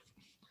movie.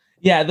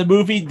 Yeah, the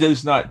movie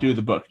does not do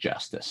the book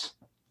justice.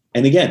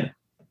 And again,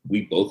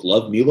 we both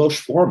love Milos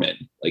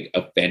Forman, like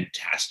a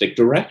fantastic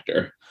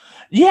director.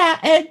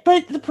 Yeah,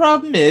 but the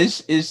problem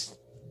is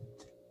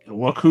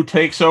look who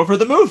takes over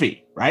the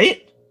movie,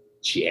 right?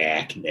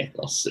 Jack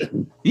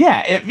Nicholson.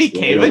 Yeah, it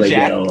became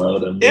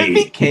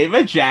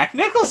a Jack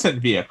Nicholson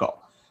vehicle.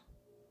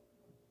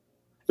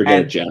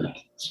 Forget Jack.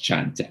 It's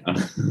Chinatown.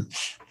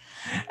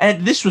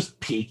 And this was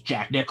peak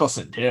Jack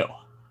Nicholson too.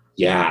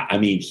 Yeah, I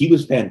mean, he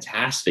was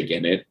fantastic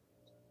in it.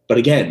 But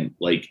again,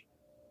 like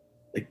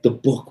the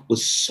book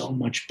was so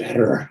much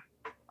better.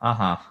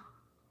 Uh-huh.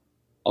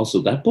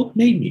 Also, that book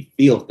made me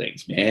feel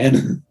things,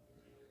 man.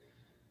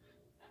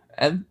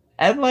 And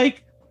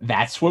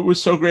that's what was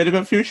so great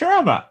about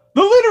Futurama.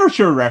 The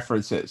literature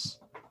references.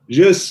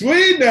 Je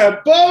suis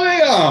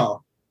Napoleon.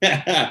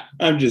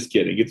 I'm just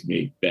kidding. It's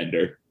me,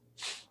 Bender.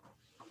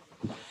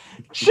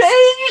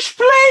 Change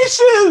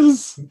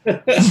places.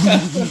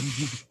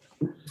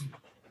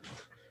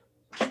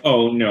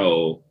 Oh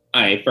no,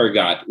 I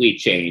forgot we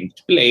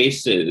changed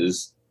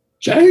places.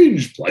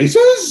 Change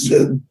places?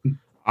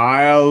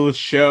 I'll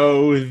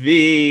show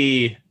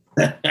thee.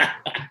 We're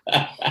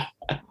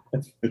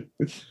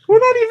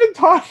not even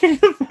talking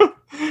about...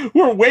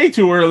 We're way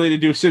too early to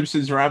do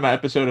Simpsons Rama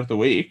episode of the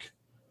week.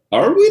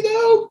 Are we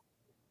though?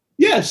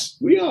 Yes,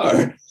 we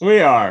are. We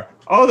are.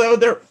 Although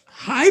they're...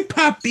 Hi,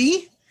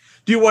 puppy.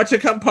 Do you want to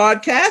come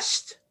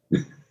podcast?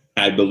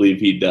 I believe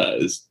he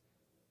does.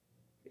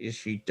 Yes,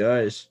 he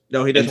does.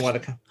 No, he doesn't want to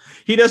come.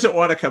 He doesn't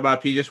want to come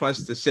up. He just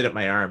wants to sit at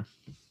my arm.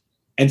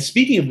 And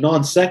speaking of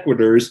non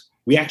sequiturs,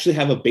 we actually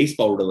have a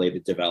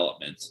baseball-related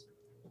development.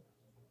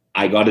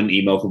 I got an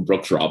email from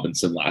Brooks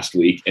Robinson last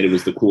week, and it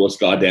was the coolest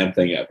goddamn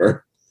thing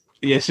ever.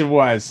 Yes, it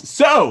was.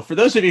 So, for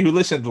those of you who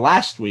listened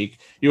last week,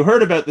 you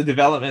heard about the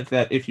development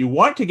that if you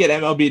want to get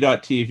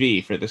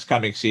MLB.TV for this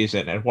coming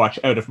season and watch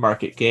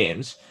out-of-market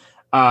games,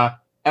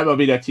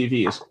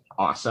 MLB.TV is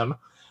awesome.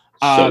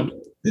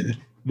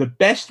 The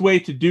best way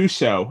to do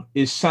so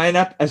is sign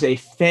up as a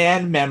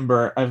fan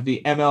member of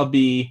the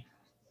MLB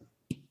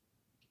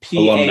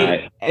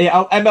Alumni.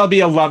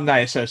 MLB Alumni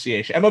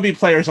Association, MLB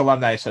Players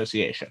Alumni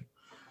Association.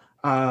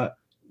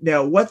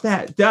 Now, what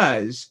that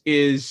does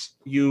is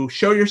you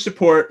show your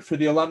support for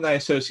the Alumni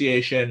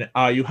Association.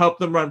 You help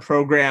them run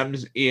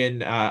programs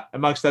in,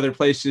 amongst other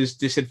places,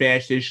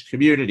 disadvantaged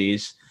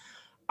communities.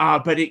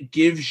 But it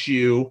gives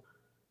you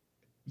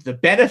the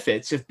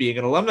benefits of being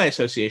an Alumni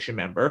Association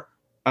member,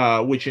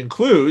 which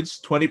includes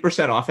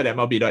 20% off at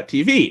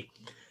MLB.TV.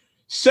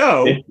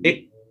 So,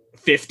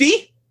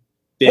 50?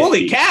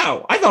 Holy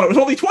cow! I thought it was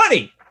only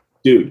 20.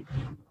 Dude,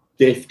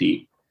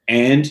 50.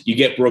 And you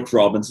get Brooks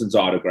Robinson's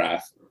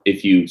autograph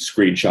if you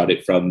screenshot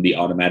it from the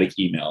automatic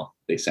email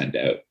they send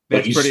out.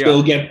 But you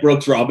still get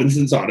Brooks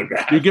Robinson's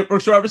autograph. You get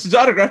Brooks Robinson's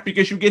autograph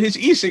because you get his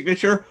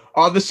e-signature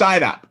on the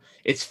sign up.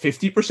 It's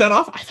 50%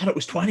 off. I thought it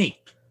was 20.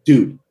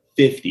 Dude,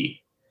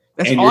 50.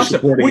 That's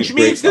awesome. Which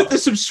means that the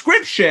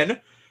subscription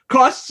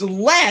costs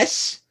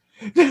less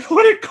than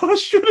what it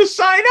costs you to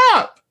sign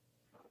up.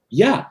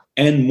 Yeah.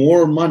 And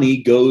more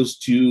money goes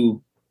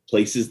to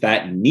places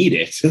that need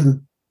it.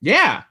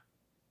 Yeah.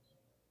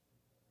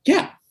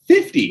 Yeah,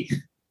 50.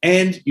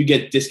 And you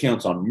get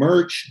discounts on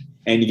merch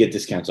and you get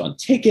discounts on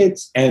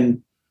tickets.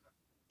 And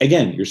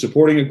again, you're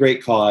supporting a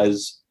great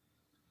cause.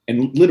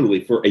 And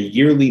literally for a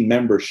yearly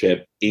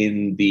membership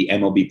in the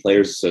MLB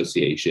Players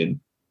Association,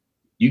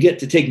 you get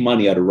to take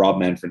money out of Rob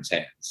Manfred's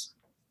hands.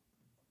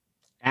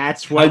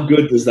 That's what. How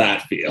good does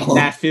that feel?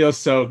 That feels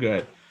so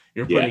good.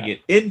 You're putting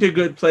it into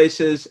good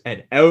places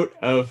and out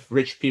of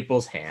rich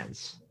people's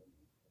hands.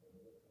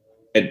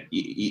 And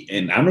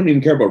I don't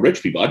even care about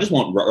rich people. I just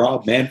want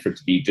Rob Manfred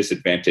to be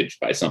disadvantaged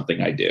by something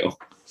I do.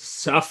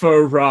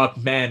 Suffer, Rob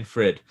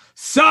Manfred.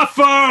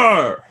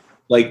 Suffer!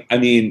 Like, I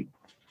mean,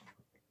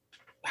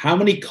 how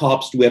many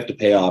cops do we have to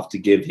pay off to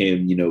give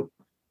him,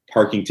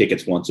 parking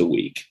tickets once a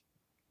week?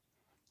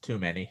 Too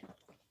many.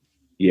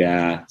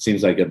 Yeah,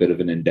 seems like a bit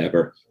of an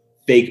endeavor.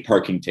 Fake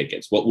parking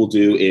tickets. What we'll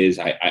do is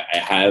I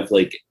have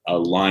like a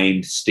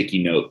lined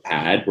sticky note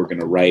pad. We're going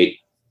to write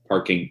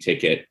parking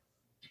ticket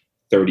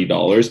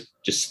 $30.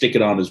 Just stick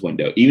it on his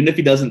window. Even if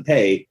he doesn't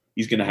pay,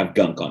 he's going to have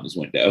gunk on his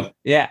window.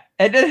 Yeah.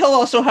 And then he'll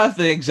also have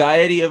the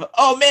anxiety of,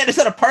 oh man, is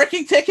that a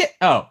parking ticket?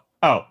 Oh,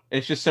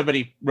 it's just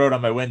somebody wrote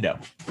on my window.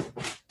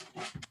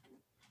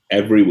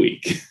 Every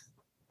week.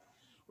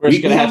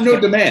 We have no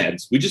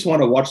demands. We just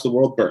want to watch the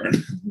world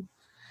burn.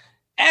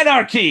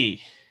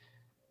 Anarchy!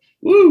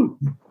 Woo!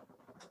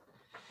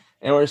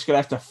 And we're just going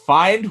to have to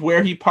find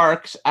where he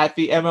parks at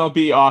the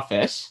MLB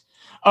office.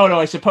 Oh, no,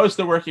 I suppose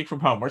they're working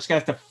from home. We're just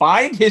going to have to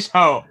find his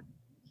home.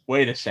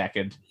 Wait a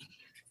second.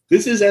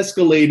 This is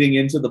escalating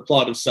into the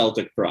plot of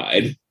Celtic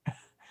Pride.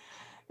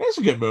 It's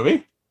a good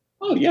movie.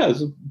 Oh, yeah.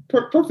 It's a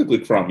perfectly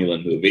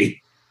cromulent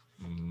movie.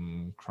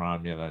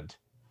 Cromulent.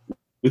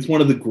 With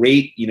one of the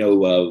great,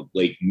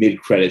 like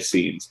mid-credit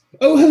scenes.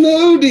 Oh,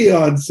 hello,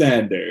 Deion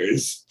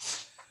Sanders.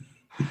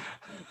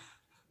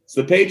 It's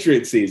the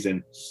Patriot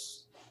season.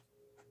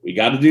 We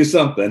got to do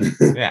something.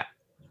 Yeah.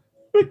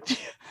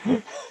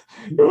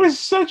 It was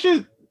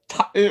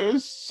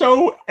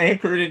so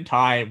anchored in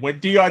time when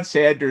Deion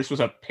Sanders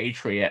was a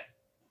Patriot.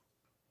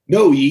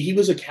 No, he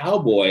was a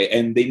Cowboy,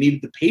 and they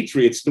needed the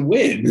Patriots to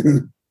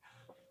win.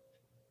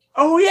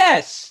 Oh,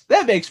 yes.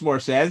 That makes more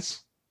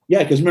sense.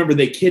 Yeah, because remember,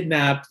 they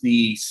kidnapped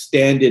the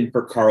stand-in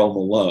for Karl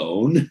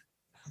Malone.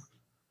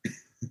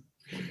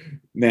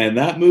 Man,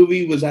 that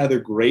movie was either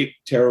great,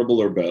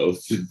 terrible, or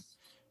both.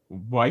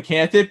 Why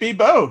can't it be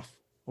both?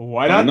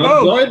 Why not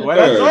both? Why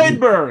not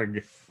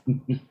Zoidberg?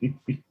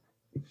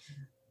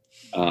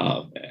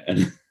 Oh,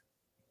 man.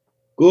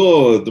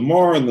 Good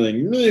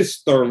morning,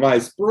 Mr.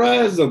 Vice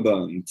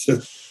President.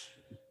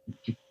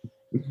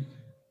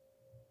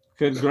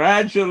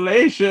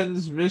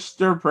 Congratulations,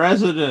 Mr.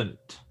 President.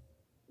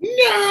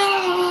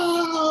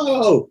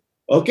 No!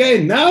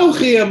 Okay, now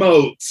he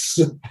emotes.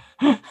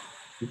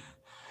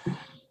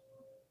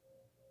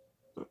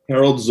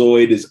 Harold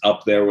Zoid is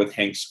up there with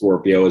Hank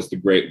Scorpio as the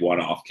great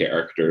one-off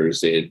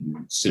characters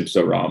in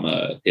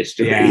Simpsorama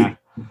history. Yeah.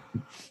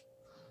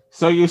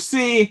 So you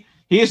see,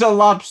 he's a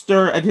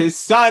lobster and his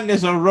son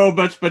is a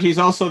robot, but he's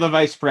also the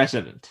vice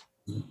president.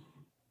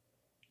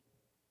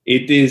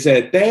 It is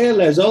a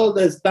tale as old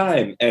as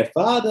time. A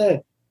father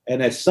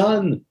and a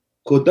son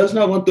who does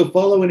not want to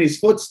follow in his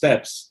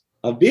footsteps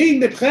of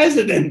being the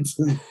president.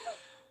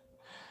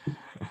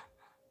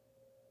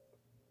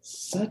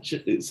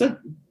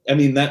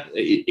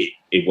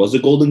 It was a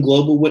Golden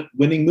Globe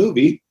winning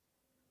movie.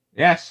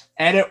 Yes,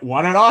 and it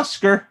won an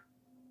Oscar.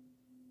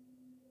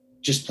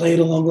 Just play it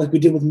along like we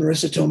did with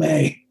Marissa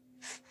Tomei.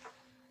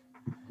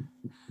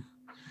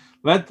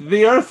 Let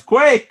the earth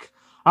quake.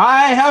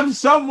 I have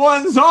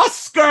someone's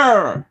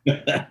Oscar.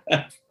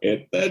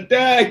 Hit the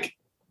deck.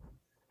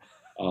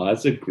 Oh,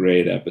 that's a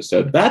great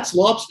episode. That's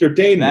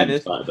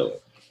Lobstertainment, by the way.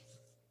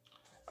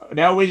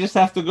 Now we just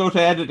have to go to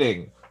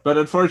editing. But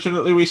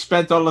unfortunately, we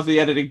spent all of the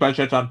editing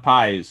budget on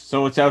pies,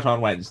 so it's out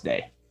on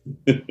Wednesday.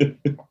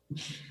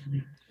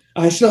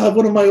 I still have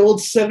one of my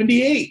old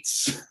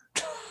 78s.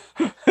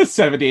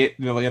 78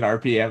 million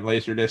RPM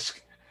Laserdisc.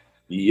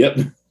 Yep.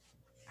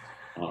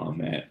 Oh,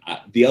 man.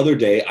 The other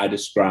day, I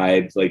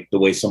described like the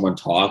way someone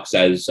talks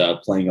as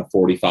playing a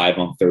 45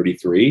 on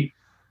 33.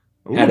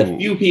 Ooh. Had a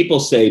few people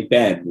say,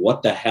 Ben,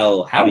 what the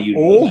hell? How do you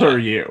know old that? Are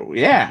you?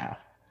 Yeah.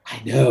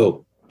 I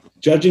know.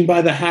 Judging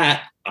by the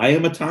hat, I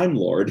am a Time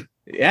Lord.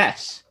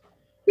 Yes.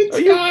 It's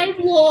Time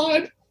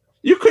Lord.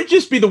 You could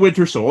just be the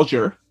Winter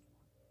Soldier.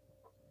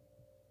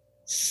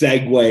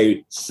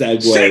 Segue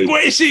season.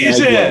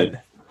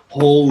 Segue.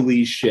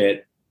 Holy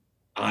shit.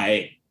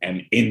 I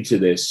am into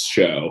this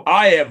show.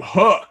 I am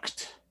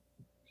hooked.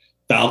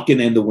 Falcon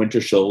and the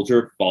Winter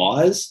Soldier,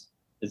 FAWS?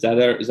 Is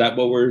that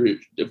what we're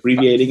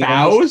abbreviating it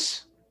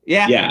as?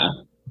 Yeah. Yeah.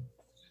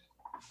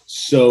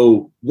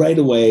 So right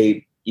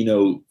away,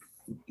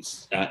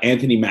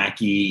 Anthony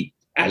Mackie,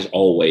 as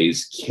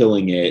always,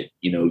 killing it,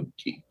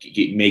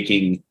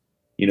 making,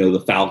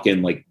 the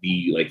Falcon like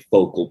the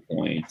focal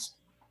point.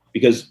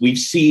 Because we've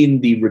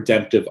seen the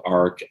redemptive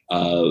arc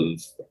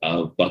of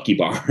Bucky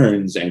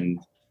Barnes, and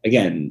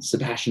again,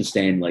 Sebastian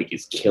Stan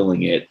is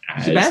killing it.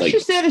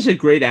 Sebastian Stan is a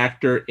great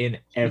actor in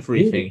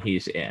everything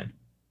he's in.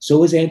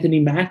 So is Anthony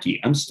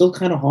Mackie. I'm still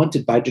kind of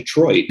haunted by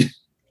Detroit.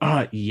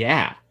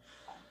 Yeah.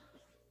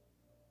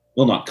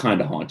 Well, not kind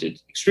of haunted.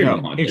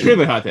 Extremely haunted.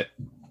 Extremely haunted.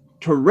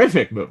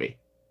 Terrific movie.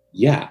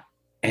 Yeah.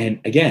 And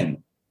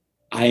again,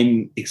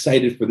 I'm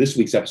excited for this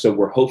week's episode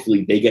where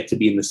hopefully they get to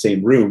be in the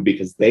same room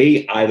because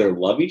they either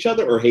love each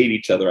other or hate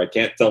each other. I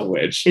can't tell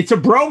which. It's a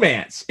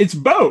bromance. It's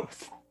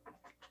both.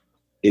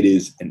 It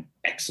is an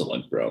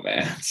excellent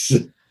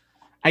bromance.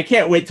 I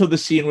can't wait till the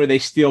scene where they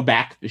steal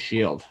back the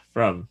shield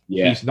from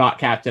he's not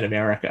Captain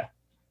America.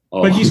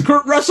 Oh. But he's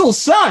Kurt Russell's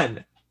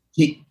son.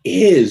 He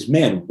is,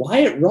 man.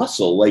 Wyatt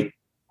Russell,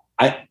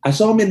 I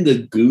saw him in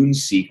the Goon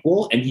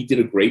sequel, and he did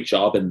a great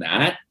job in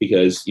that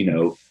because,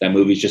 that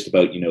movie's just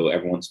about,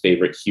 everyone's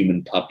favorite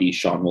human puppy,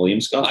 Sean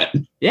William Scott.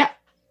 Yeah.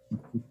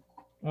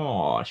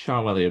 Oh,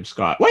 Sean William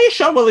Scott. Why has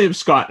Sean William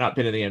Scott not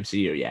been in the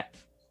MCU yet?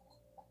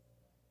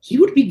 He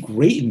would be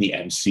great in the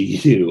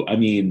MCU. I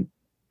mean,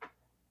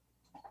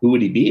 who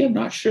would he be? I'm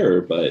not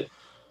sure, but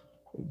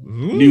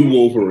new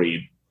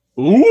Wolverine.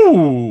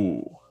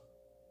 Ooh.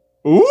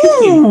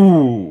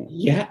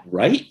 Yeah,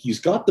 right? He's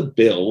got the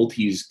build.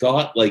 He's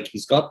got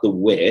the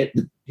wit.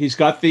 He's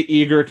got the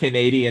eager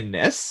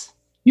Canadianness.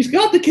 He's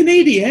got the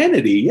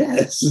Canadianity,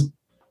 yes.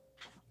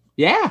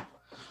 Yeah.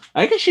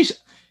 I guess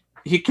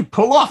he could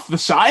pull off the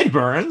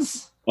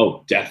sideburns.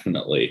 Oh,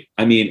 definitely.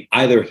 I mean,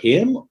 either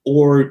him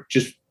or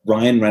just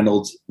Ryan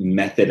Reynolds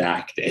method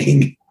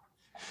acting.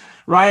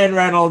 Ryan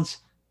Reynolds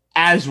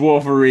as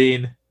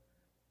Wolverine.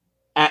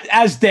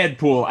 As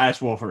Deadpool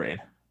as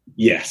Wolverine.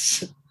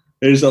 Yes.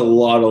 There's a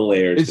lot of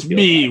layers. It's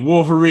me,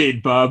 Wolverine,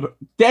 bub.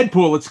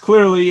 Deadpool, it's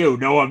clearly you.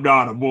 No, I'm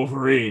not. I'm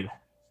Wolverine.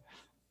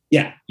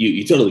 Yeah,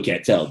 you totally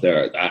can't tell.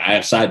 I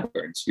have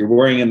sideburns. You're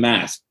wearing a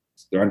mask.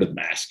 They're under the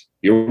mask.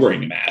 You're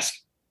wearing a mask.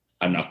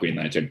 I'm not Green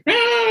Lantern.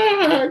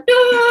 No,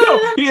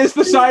 he has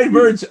the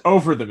sideburns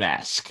over the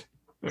mask.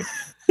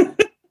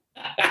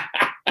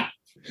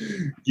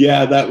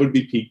 Yeah, that would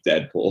be peak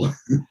Deadpool.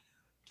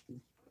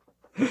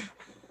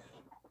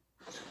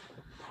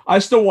 I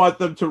still want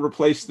them to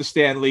replace the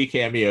Stan Lee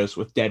cameos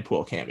with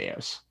Deadpool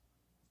cameos.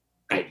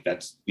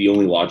 That's the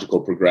only logical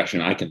progression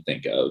I can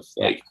think of.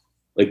 Like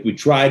we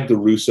tried the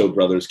Russo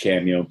brothers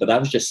cameo, but that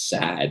was just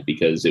sad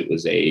because it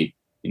was a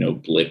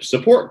blip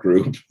support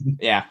group.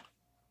 Yeah.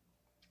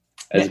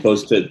 As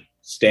opposed to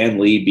Stan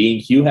Lee being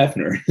Hugh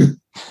Hefner.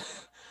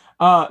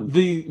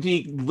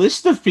 The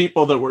list of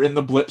people that were in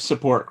the blip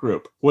support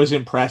group was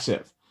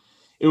impressive.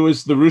 It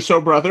was the Russo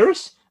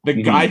brothers,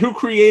 the guy who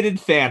created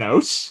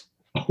Thanos.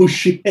 Oh,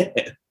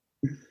 shit.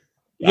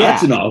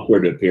 That's an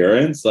awkward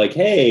appearance. Like,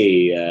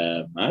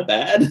 hey, my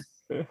bad.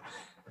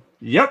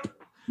 Yep.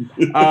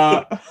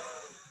 The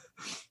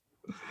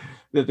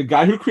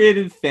guy who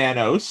created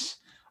Thanos,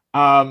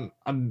 a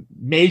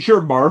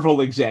major Marvel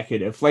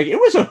executive. It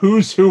was a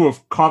who's who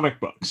of comic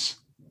books.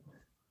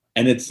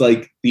 And it's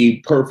like the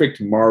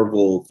perfect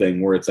Marvel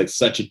thing where it's like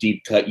such a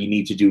deep cut. You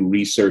need to do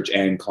research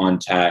and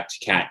contact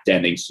Kat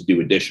Dennings to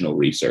do additional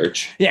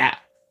research. Yeah.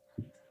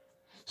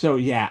 So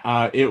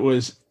yeah, it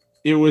was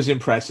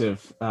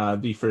impressive.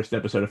 The first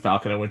episode of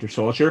Falcon and Winter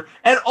Soldier,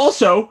 and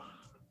also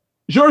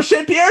Georges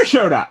St. Pierre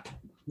showed up.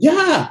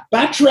 Yeah,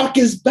 Batroc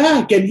is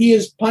back, and he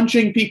is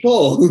punching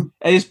people.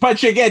 And he's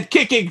punching and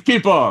kicking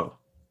people.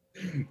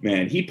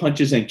 Man, he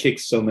punches and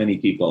kicks so many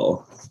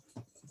people.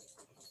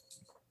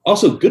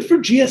 Also, good for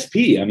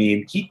GSP. I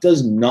mean, he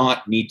does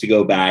not need to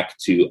go back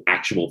to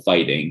actual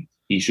fighting.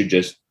 He should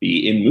just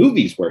be in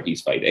movies where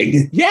he's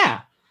fighting.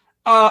 Yeah.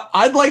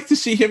 I'd like to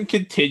see him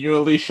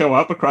continually show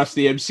up across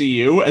the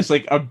MCU as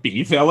like a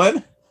B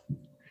villain.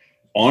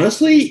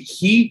 Honestly,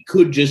 he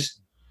could just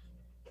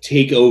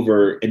take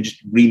over and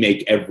just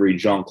remake every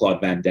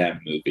Jean-Claude Van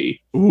Damme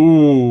movie.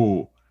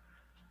 Ooh.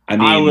 I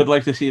mean, I would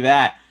like to see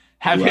that.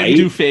 Have him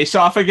do Face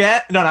Off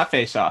again? No, not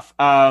Face Off.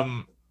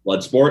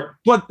 Bloodsport?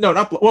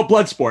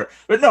 Bloodsport.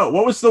 But no,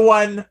 what was the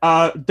one?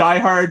 Die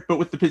Hard, but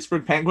with the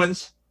Pittsburgh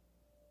Penguins?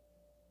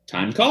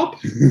 Time Cop?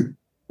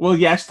 Well,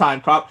 yes, Time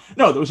Cop.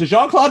 No, there was a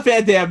Jean-Claude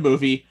Van Damme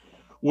movie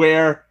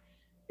where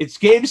it's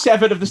Game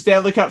 7 of the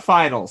Stanley Cup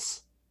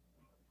Finals.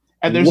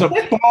 And there's a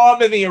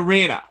bomb in the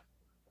arena.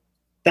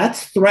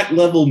 That's Threat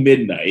Level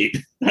Midnight.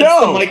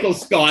 That's the Michael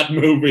Scott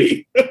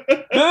movie.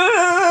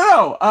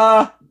 No.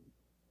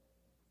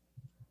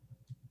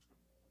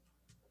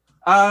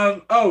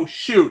 Oh,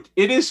 shoot.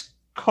 It is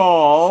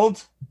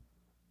called...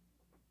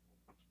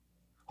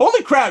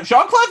 Holy crap,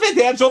 Jean-Claude Van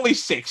Damme's only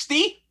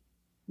 60?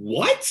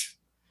 What?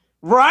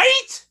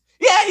 Right?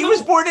 Yeah, he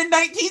was born in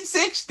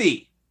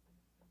 1960.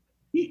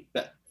 He's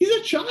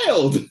a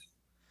child.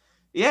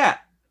 Yeah.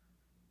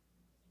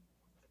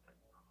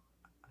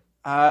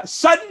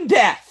 Sudden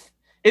Death.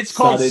 It's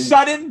called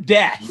Sudden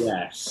Death.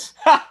 Yes.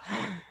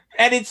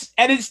 And its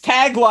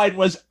tagline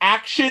was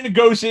 "Action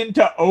goes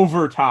into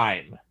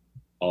overtime."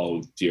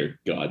 Oh dear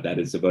God, that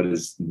is about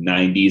as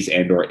 90s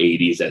and or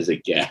 80s as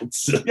it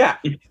gets. Yeah,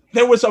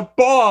 there was a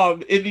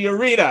bomb in the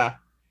arena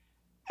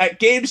at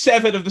Game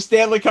 7 of the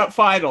Stanley Cup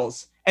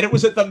Finals, and it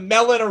was at the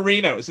Mellon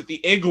Arena. It was at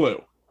the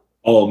Igloo.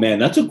 Oh man,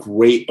 that's a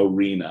great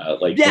arena.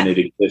 Like when it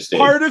existed.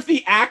 Part of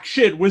the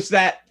action was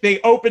that they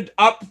opened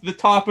up the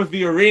top of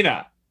the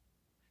arena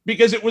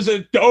because it was a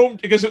dome.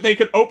 Because they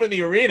could open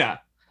the arena.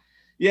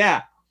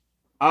 Yeah.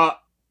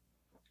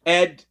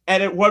 And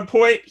at one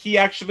point, he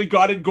actually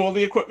got in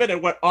goalie equipment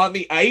and went on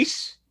the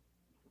ice.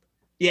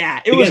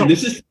 Yeah,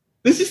 this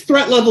is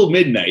Threat Level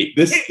Midnight.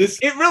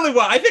 It really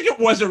was. I think it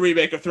was a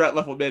remake of Threat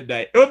Level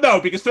Midnight. Oh no,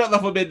 because Threat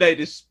Level Midnight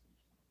is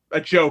a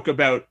joke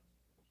about.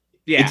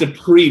 Yeah, it's a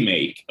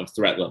pre-make of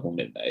Threat Level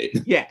Midnight.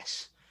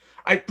 Yes,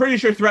 I'm pretty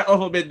sure Threat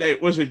Level Midnight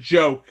was a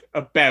joke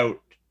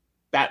about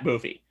that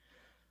movie.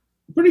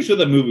 I'm pretty sure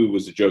that movie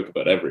was a joke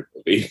about every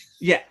movie.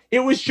 Yeah,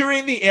 it was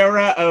during the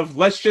era of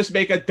let's just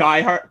make a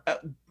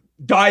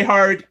Die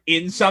Hard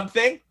in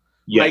something.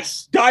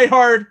 Yes. Like Die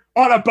Hard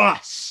on a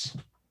bus.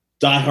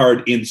 Die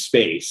Hard in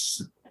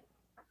space.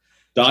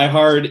 Die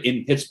Hard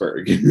in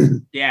Pittsburgh.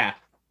 Yeah.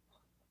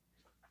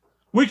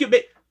 We could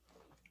make,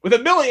 with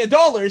 $1 million,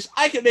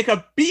 I could make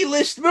a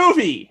B-list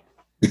movie.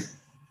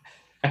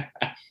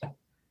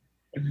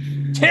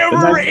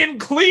 Terror in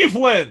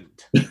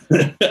Cleveland.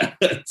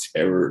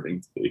 Terror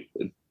in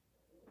Cleveland.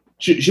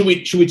 Should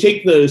we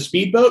take the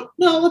speedboat?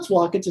 No, let's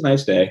walk. It's a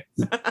nice day.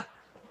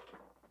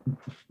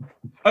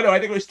 Oh no, I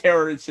think it was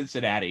Terror in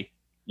Cincinnati.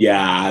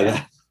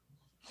 Yeah.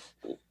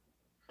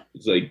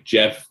 It's like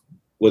Jeff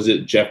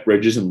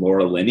Bridges and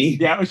Laura Linney?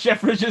 Yeah, it was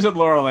Jeff Bridges and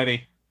Laura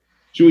Linney.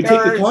 Should we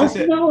take the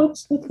car? No,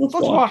 let's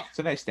walk. It's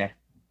a nice day.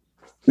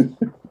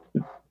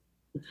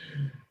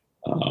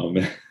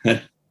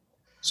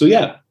 So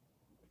yeah,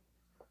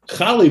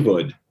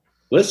 Hollywood,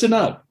 listen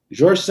up.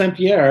 Georges St.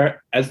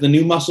 Pierre as the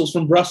new Muscles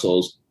from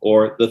Brussels,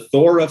 or the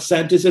Thor of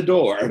Saint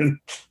Isidore.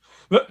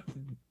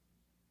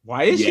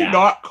 Why is he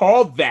not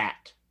called that?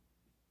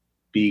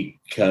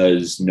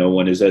 Because no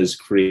one is as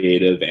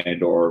creative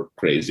and or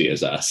crazy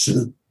as us.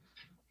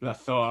 The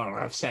Thor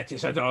of Saint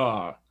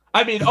Isidore.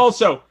 I mean,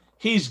 also,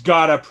 he's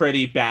got a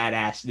pretty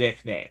badass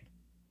nickname.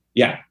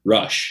 Yeah,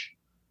 Rush.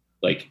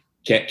 Like,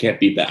 can't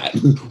beat that.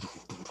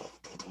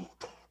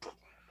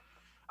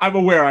 I'm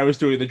aware I was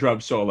doing the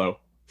drum solo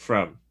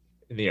from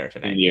In the Air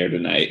Tonight. In the Air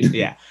Tonight.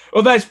 Yeah.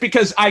 Well, that's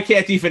because I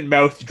can't even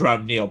mouth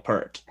drum Neil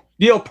Peart.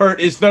 Neil Peart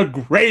is the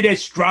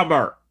greatest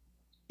drummer.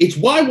 It's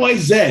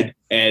YYZ.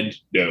 And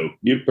no,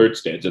 Neil Peart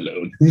stands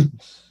alone.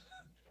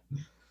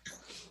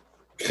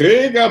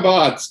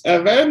 Kriegerbots,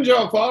 avenge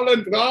your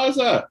fallen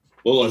brother.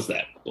 What was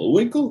that?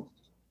 Bullwinkle?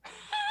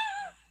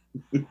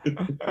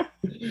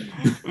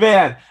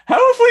 Man,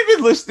 how have we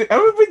been listening?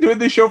 How have we been doing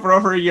this show for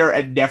over a year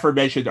and never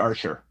mentioned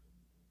Archer?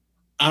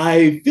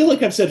 I feel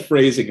like I've said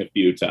phrasing a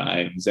few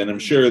times, and I'm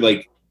sure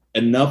like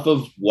enough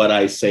of what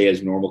I say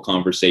as normal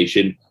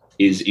conversation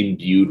is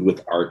imbued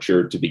with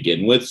Archer to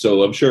begin with.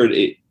 So I'm sure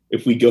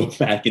if we go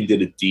back and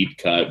did a deep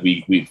cut,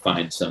 we'd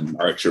find some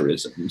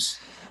Archerisms.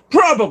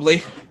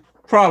 Probably,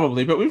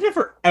 but we've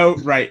never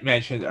outright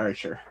mentioned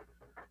Archer.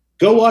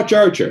 go watch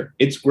Archer.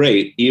 It's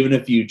great, even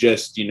if you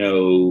just,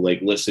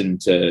 like listen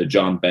to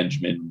John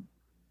Benjamin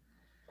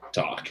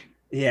talk.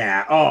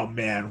 Yeah. Oh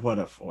man, what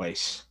a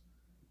voice.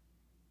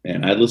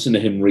 And I listened to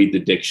him read the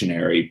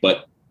dictionary,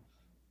 but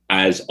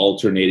as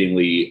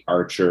alternatingly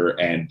Archer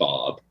and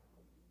Bob.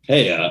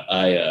 Hey,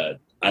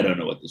 I don't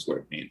know what this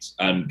word means.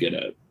 I'm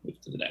gonna move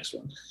to the next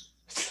one.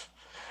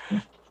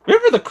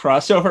 Remember the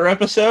crossover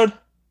episode?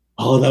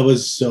 Oh, that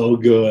was so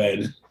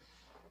good.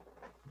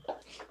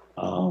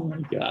 Oh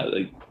my god!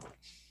 Like,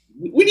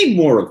 we need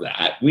more of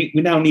that. We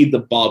now need the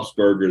Bob's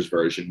Burgers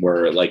version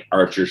where like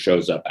Archer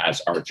shows up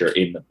as Archer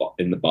in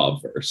the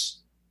Bob verse.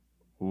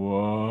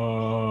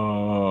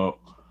 Whoa!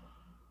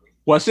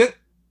 Was it?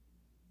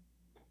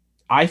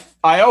 I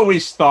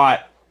always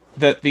thought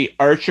that the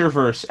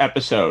Archerverse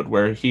episode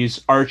where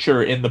he's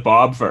Archer in the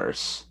Bob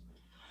verse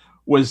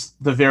was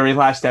the very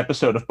last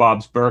episode of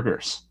Bob's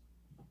Burgers.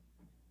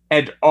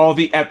 And all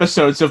the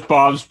episodes of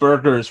Bob's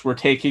Burgers were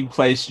taking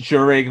place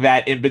during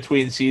that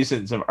in-between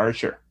seasons of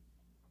Archer.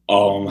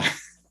 Oh my.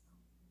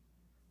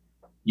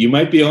 You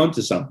might be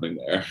onto something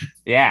there.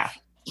 Yeah.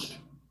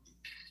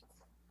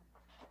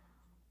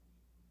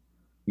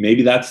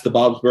 Maybe that's the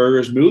Bob's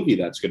Burgers movie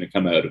that's going to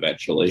come out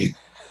eventually.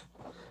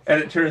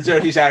 And it turns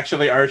out he's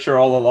actually Archer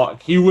all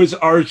along. He was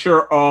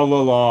Archer all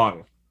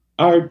along.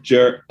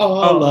 Archer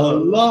all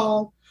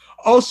along.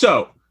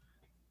 Also,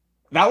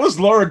 that was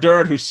Laura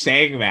Dern who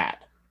sang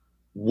that.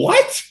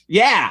 What?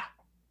 Yeah.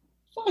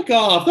 Fuck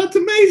off. That's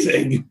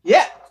amazing.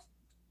 Yeah.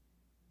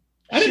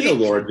 I didn't know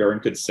Laura Dern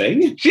could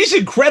sing. She's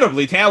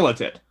incredibly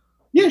talented.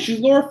 Yeah,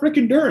 she's Laura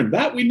frickin' Dern.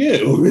 That we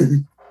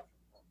knew.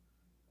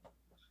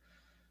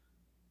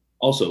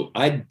 Also,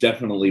 I'd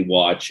definitely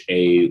watch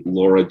a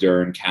Laura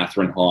Dern,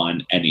 Catherine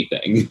Hahn,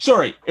 anything.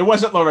 Sorry, it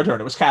wasn't Laura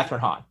Dern. It was Catherine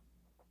Hahn.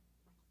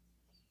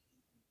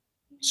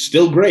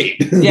 Still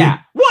great. Yeah,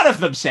 one of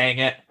them sang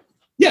it.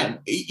 Yeah,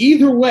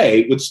 either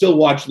way, would still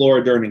watch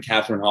Laura Dern and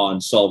Catherine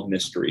Hahn solve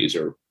mysteries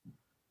or,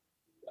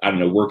 I don't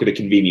know, work at a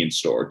convenience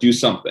store. Do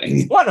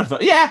something. One of them,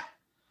 yeah.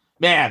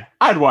 Man,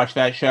 I'd watch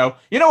that show.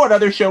 You know what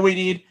other show we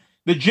need?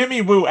 The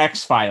Jimmy Woo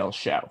X-Files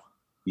show.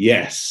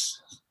 Yes.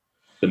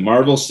 The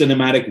Marvel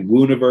Cinematic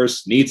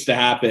Wooniverse needs to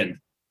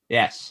happen.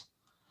 Yes.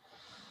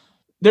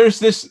 There's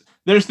this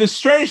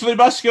strangely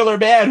muscular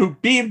man who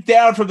beamed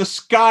down from the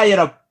sky in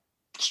a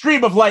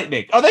stream of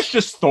lightning. Oh, that's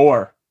just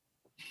Thor.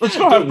 Let's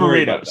go have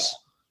burritos.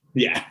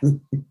 Yeah.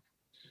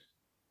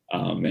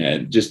 Oh,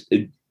 man. Just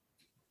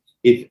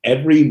if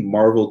every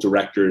Marvel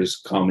director's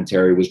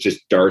commentary was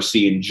just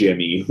Darcy and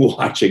Jimmy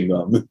watching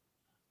them.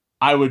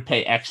 I would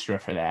pay extra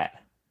for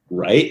that.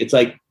 Right? It's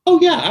like, oh,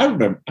 yeah, I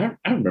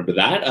remember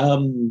that.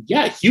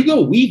 Yeah,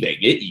 Hugo Weaving.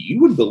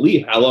 You wouldn't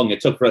believe how long it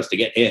took for us to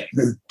get him.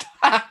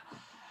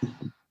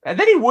 And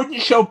then he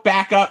wouldn't show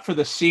back up for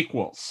the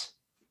sequels.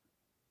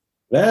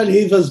 Well,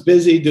 he was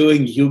busy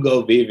doing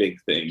Hugo Weaving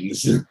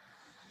things.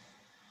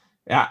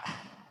 Yeah.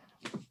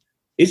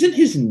 Isn't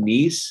his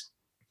niece?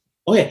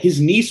 Oh, yeah,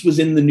 his niece was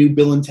in the new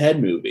Bill and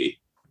Ted movie.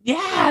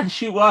 Yeah,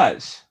 she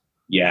was.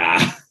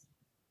 Yeah.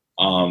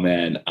 Oh,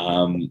 man.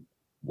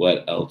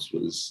 What else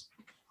was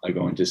I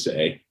going to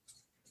say?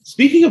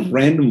 Speaking of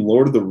random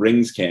Lord of the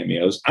Rings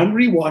cameos, I'm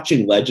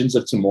rewatching Legends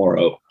of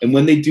Tomorrow, and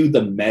when they do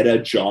the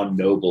meta John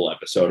Noble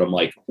episode, I'm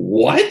like,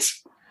 what?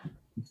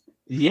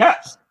 Yeah.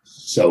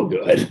 So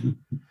good.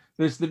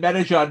 There's the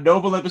meta John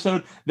Noble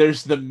episode.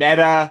 There's the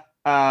meta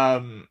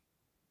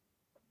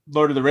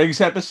Lord of the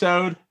Rings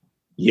episode.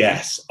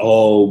 Yes.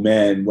 Oh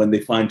man, when they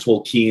find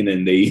Tolkien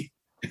and they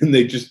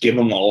just give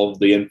him all of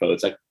the info,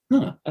 it's like,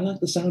 huh, I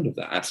like the sound of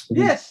that.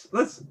 Yes,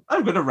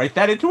 I'm going to write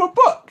that into a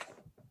book.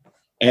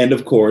 And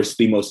of course,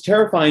 the most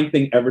terrifying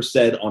thing ever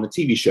said on a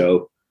TV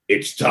show,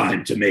 it's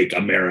time to make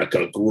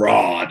America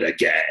Grodd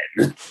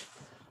again.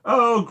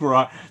 Oh,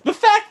 Grodd. The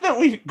fact that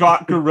we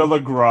got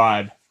Gorilla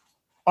Grodd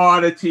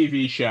on a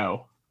TV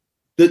show.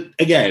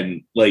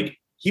 Again, like,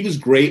 he was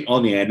great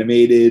on the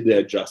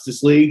animated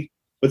Justice League,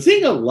 but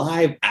seeing a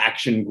live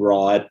action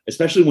Grodd,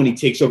 especially when he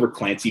takes over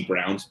Clancy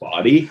Brown's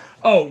body.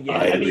 Oh, yeah.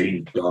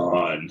 I'm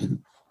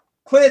gone.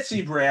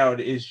 Clancy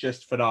Brown is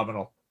just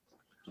phenomenal.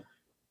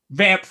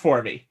 Vamp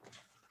for me.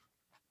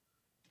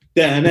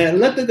 So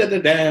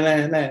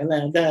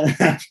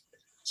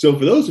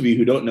for those of you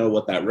who don't know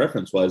what that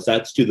reference was,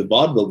 that's to the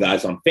vaudeville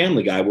guys on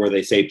Family Guy where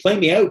they say, play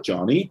me out,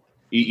 Johnny.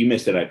 You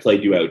missed it. I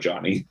played you out,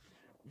 Johnny.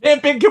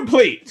 Vamping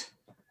complete.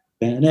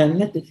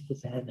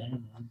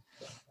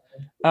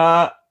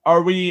 Are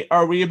we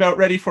about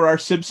ready for our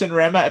Simpson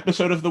Rama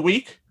episode of the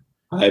week?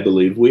 I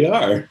believe we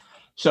are.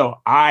 So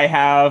I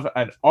have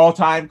an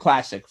all-time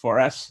classic for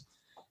us.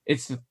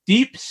 It's the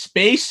Deep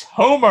Space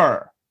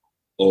Homer.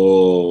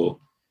 Oh,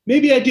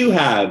 maybe I do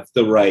have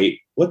the right,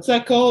 what's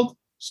that called?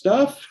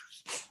 Stuff?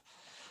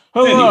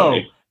 Hello,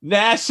 Anyway.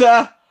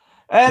 NASA,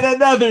 and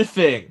another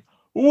thing.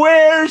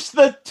 Where's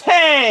the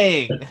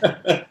Tang?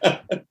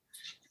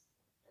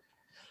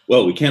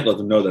 Well, we can't let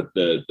them know that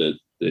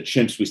the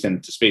chimps we sent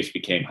into space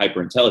became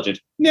hyper intelligent.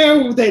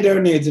 No, they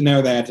don't need to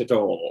know that at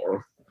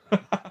all.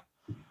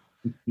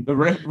 The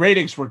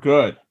ratings were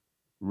good.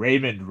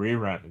 Raymond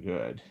rerun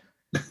good.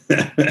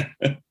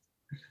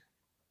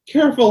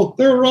 Careful,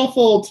 they're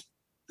ruffled.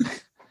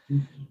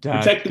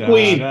 Protect the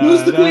queen.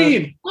 Who's the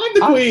queen? I'm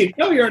the queen.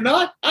 No, you're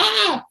not.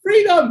 Ah,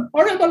 freedom.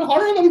 Horrible,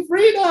 horrible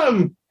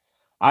freedom.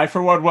 I,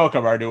 for one,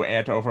 welcome our new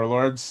ant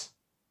overlords.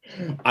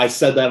 I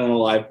said that on a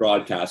live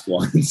broadcast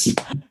once.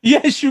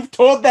 Yes, you've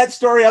told that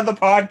story on the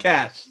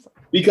podcast.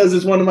 Because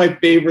it's one of my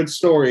favorite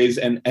stories,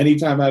 and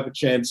anytime I have a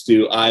chance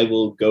to, I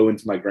will go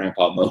into my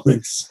grandpa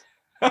moments.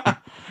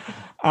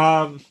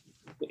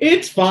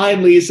 It's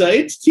fine, Lisa.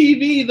 It's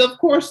TV. Of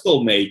course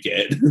they'll make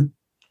it.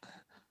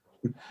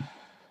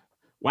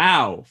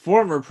 Wow,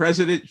 former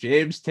President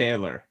James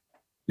Taylor.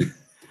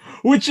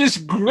 Which is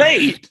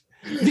great,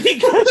 because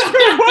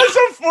there was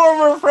a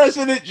former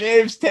President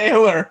James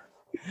Taylor.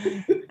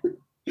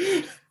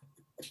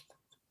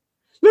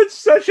 That's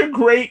such a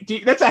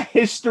great that's a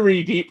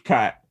history deep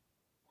cut.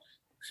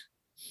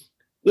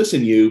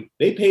 Listen,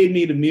 they paid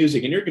me to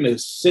music, and you're going to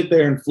sit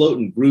there and float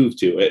and groove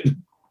to it.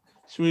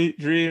 Sweet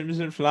dreams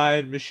and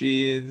flying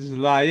machines,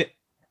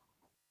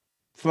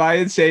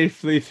 flying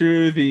safely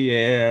through the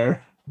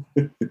air.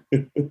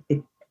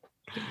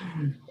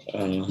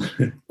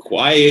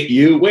 Quiet,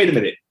 you. Wait a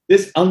minute.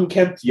 This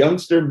unkempt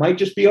youngster might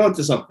just be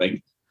onto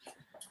something.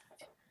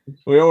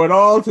 We owe it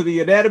all to the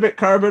inanimate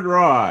carbon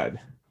rod.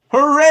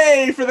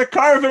 Hooray for the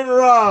carbon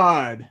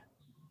rod!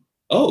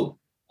 Oh,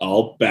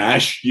 I'll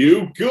bash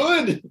you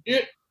good.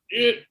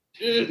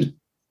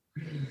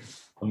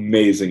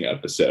 Amazing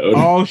episode.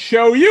 I'll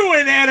show you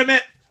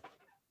inanimate.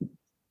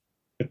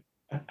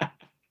 I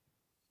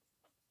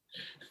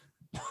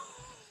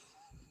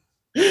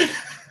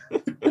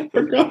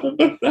forgot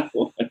about that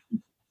one.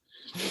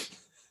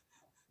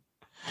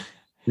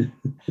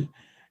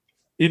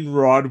 In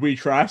Rod we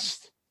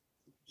trust.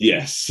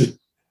 Yes.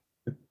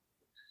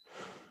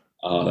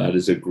 Oh, that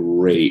is a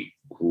great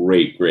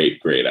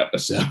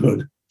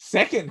episode.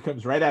 Second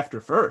comes right after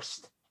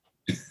first.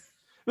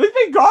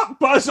 They got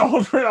Buzz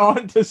Aldrin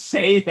on to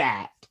say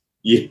that.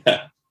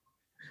 Yeah.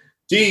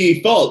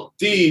 Default.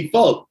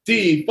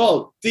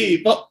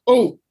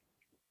 Oh,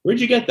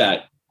 where'd you get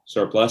that?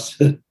 Surplus.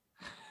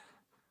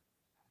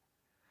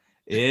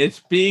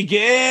 It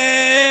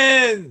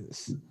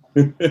begins.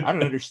 I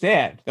don't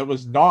understand. That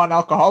was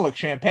non-alcoholic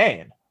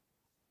champagne.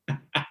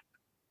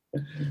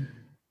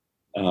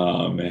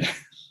 Oh, man.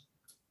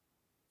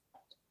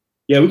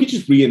 Yeah, we could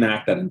just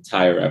reenact that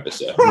entire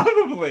episode.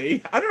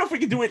 Probably. I don't know if we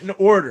could do it in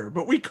order,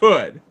 but we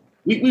could.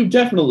 We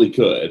definitely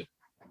could.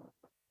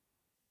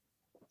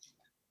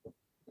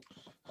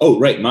 Oh,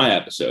 right, my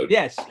episode.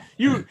 Yes,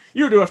 you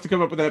do have to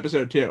come up with an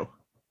episode too.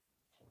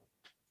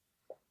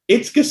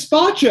 It's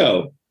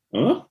gazpacho.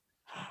 Huh?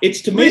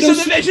 It's tomato.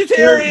 Lisa the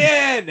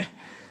vegetarian.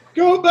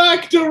 Go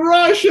back to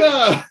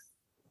Russia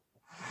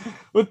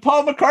with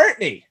Paul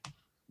McCartney.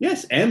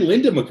 Yes, and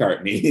Linda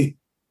McCartney.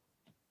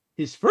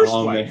 His first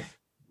wife.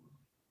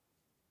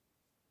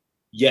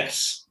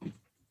 Yes.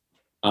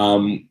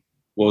 What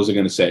was I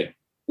going to say?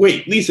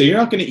 Wait, Lisa, you're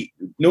not going to eat.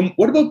 No.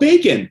 What about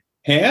bacon?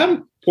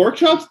 Ham? Pork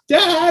chops?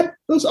 Dad,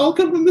 those all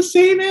come from the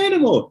same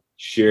animal.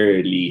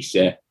 Sure,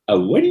 Lisa. A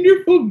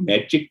wonderful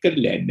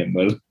magical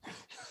animal.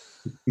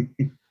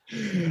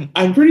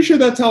 I'm pretty sure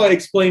that's how I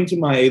explained to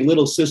my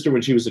little sister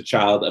when she was a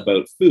child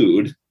about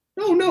food.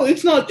 No,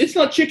 it's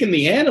not chicken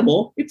the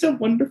animal. It's a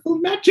wonderful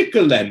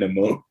magical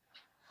animal.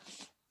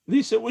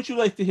 Lisa, would you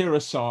like to hear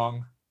a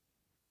song?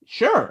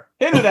 Sure.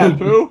 Hit it out,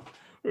 Pooh.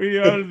 We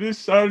are the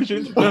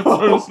Sergeant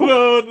Pepper's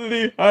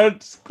Lonely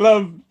Hearts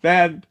Club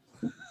Band.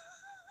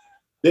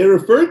 They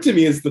referred to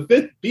me as the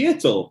fifth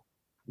Beatle.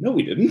 No,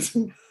 we didn't.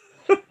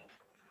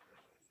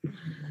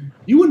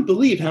 You wouldn't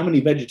believe how many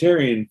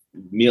vegetarian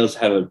meals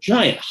have a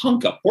giant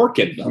hunk of pork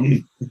in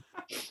them.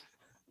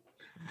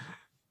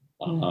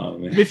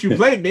 If you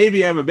play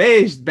Maybe I'm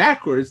Amazed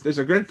backwards, there's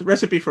a great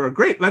recipe for a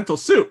great lentil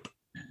soup.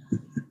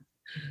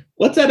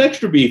 What's that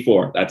extra B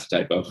for? That's a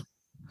typo.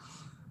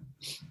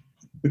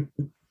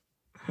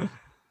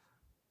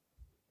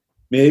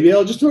 Maybe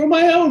I'll just throw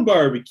my own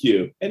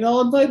barbecue and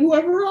I'll invite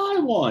whoever I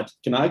want.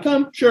 Can I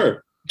come?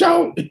 Sure.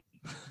 Don't.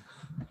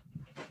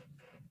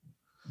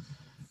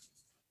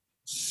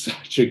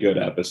 Such a good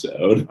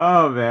episode.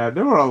 Oh, man.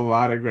 There were a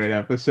lot of great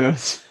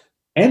episodes.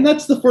 And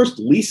that's the first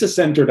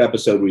Lisa-centered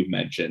episode we've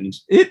mentioned.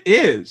 It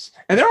is.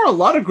 And there are a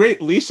lot of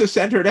great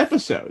Lisa-centered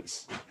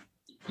episodes.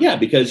 Yeah,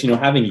 because,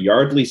 having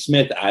Yardley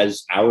Smith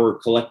as our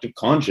collective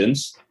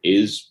conscience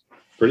is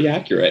pretty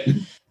accurate.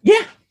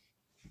 Yeah.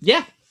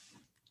 Yeah.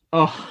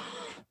 Oh.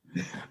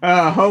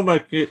 Homa,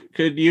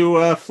 could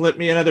you flip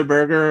me another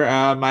burger?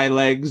 My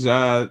legs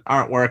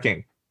aren't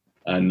working.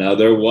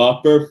 Another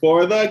Whopper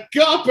for the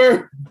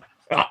Copper.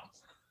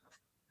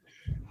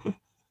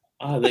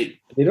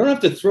 They don't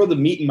have to throw the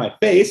meat in my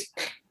face.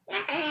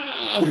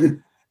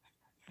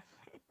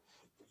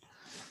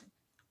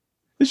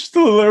 It's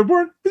still a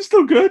airborne. It's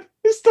still good.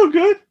 It's still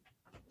good.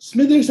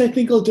 Smithers, I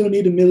think I'll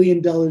donate $1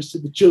 million to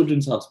the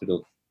Children's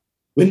Hospital.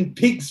 When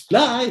pigs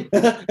fly.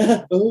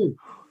 Oh.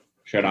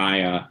 Should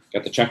I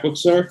get the checkbook,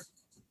 sir?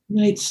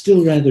 I'd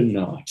still rather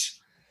not.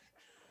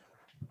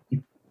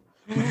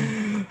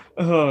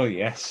 Oh,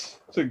 yes.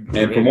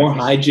 And for more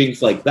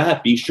hijinks like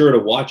that, be sure to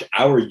watch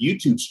our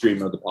YouTube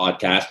stream of the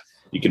podcast.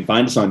 You can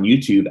find us on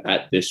YouTube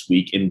at This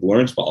Week in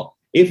Blernsball.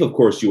 If, of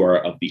course, you are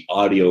of the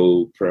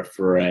audio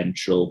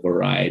preferential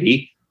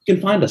variety, you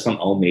can find us on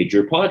all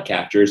major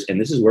podcatchers,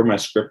 and this is where my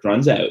script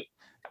runs out.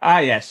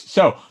 Yes.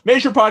 So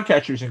major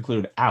podcatchers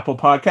include Apple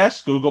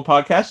Podcasts, Google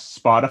Podcasts,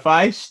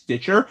 Spotify,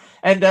 Stitcher,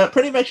 and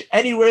pretty much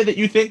anywhere that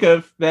you think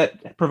of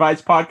that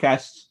provides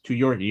podcasts to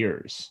your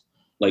ears.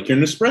 Like your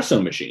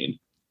Nespresso machine.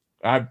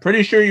 I'm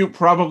pretty sure you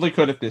probably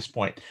could at this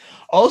point.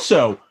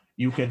 Also,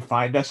 you can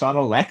find us on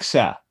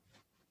Alexa.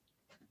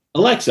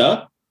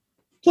 Alexa,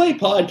 play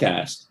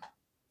podcast.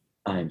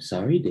 I'm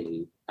sorry,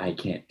 Dave. I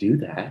can't do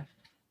that.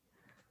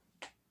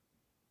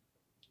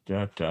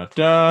 Da, da,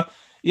 da.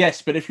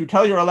 Yes, but if you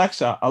tell your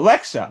Alexa,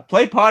 Alexa,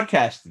 play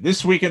podcast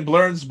This Week in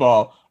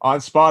Blernsball on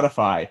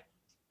Spotify,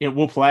 it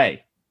will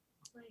play.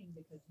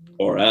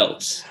 Or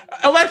else.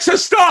 Alexa,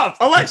 stop!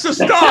 Alexa,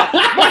 stop!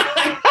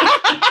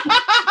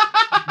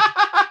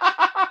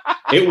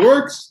 It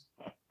works.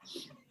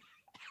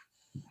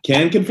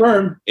 Can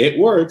confirm. It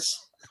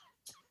works.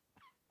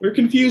 We're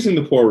confusing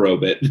the poor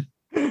robot.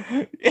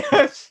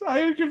 Yes, I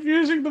am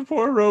confusing the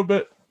poor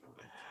robot.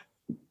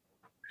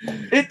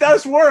 It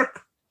does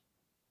work.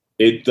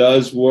 It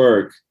does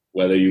work,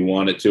 whether you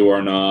want it to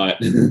or not.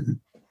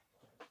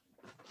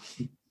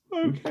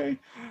 Okay.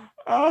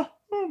 Oh,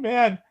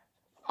 man.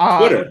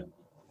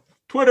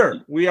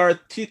 Twitter. We are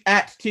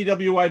at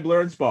TWI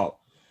Blernsball.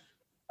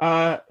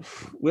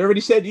 We already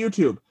said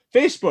YouTube.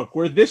 Facebook,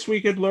 we're This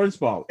Week in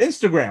Blernsball.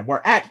 Instagram,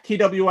 we're at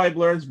TWI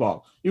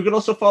Blernsball. You can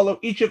also follow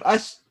each of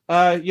us,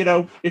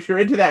 if you're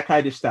into that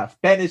kind of stuff.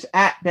 Ben is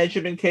at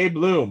Benjamin K.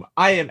 Bloom.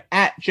 I am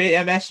at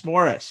JMS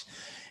Morris.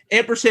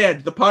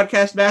 Ampersand, the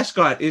podcast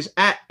mascot, is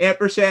at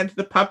Ampersand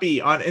the Puppy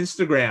on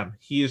Instagram.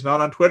 He is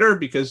not on Twitter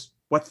because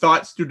what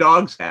thoughts do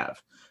dogs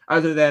have?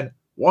 Other than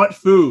want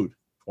food,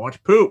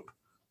 want poop,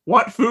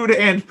 want food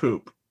and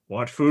poop,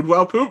 want food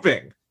while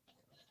pooping.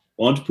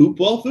 Want poop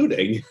while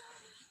fooding.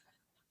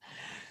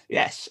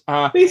 Yes.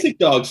 Basic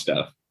dog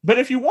stuff. But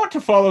if you want to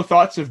follow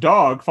Thoughts of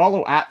Dog,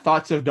 follow at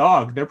Thoughts of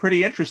Dog. They're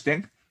pretty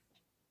interesting.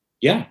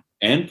 Yeah,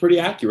 and pretty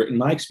accurate in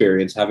my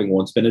experience, having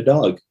once been a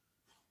dog.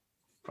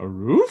 A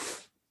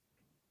roof?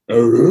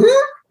 A roof?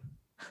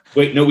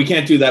 Wait, no, we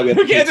can't do that. We have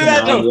to can't do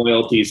that, no.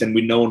 royalties, and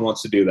no one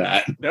wants to do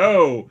that.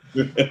 No.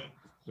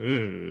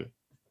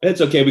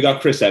 It's okay. We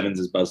got Chris Evans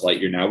as Buzz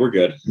Lightyear now. We're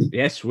good.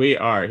 Yes, we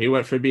are. He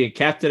went from being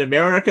Captain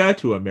America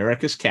to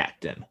America's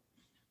Captain.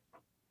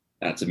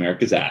 That's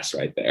America's ass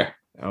right there.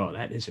 Oh,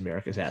 that is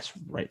America's ass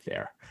right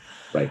there.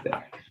 Right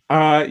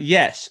there.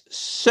 Yes.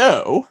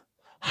 So,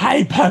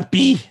 hi,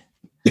 puppy.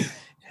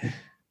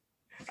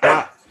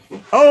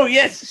 Oh,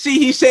 yes. See,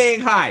 he's saying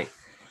hi.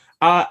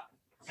 I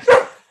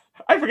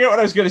forget what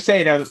I was going to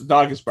say now that the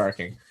dog is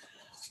barking.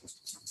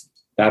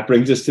 That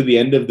brings us to the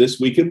end of This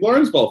Week in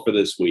Blernsball for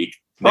this week.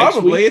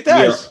 Probably it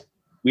does.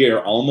 We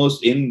are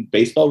almost in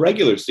baseball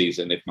regular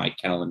season, if my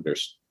calendar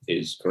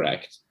is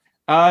correct.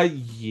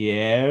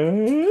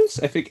 Yes.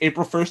 I think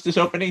April 1st is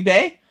opening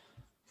day.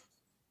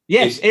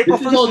 Yes, April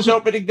 1st is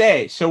opening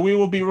day. So we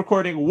will be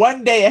recording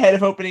one day ahead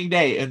of opening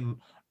day,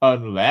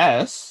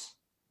 unless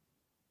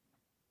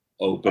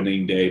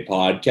opening day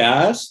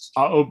podcast.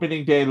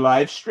 Opening day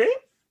live stream.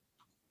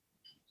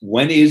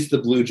 When is the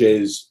Blue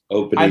Jays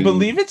opening? I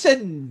believe it's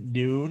a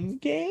noon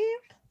game.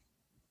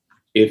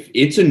 If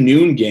it's a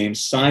noon game,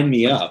 sign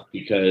me up,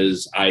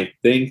 because I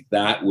think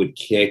that would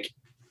kick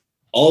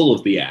all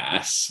of the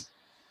ass.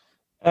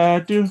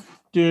 Do.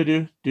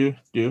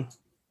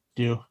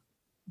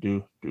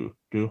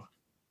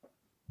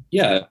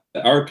 Yeah,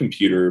 our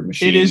computer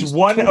machine. It is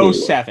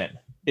 1:07.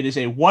 It is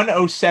a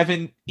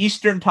 1:07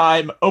 Eastern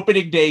Time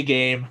opening day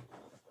game.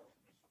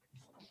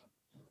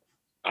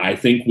 I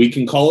think we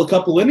can call a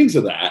couple innings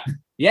of that.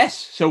 Yes,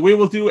 so we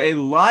will do a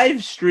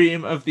live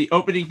stream of the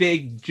opening day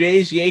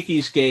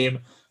Jays-Yankees game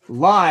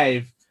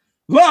live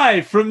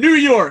from New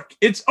York.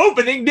 It's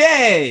opening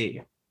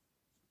day.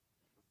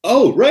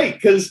 Oh, right,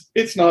 because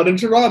it's not in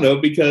Toronto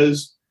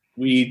because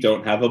we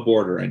don't have a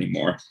border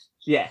anymore.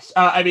 Yes.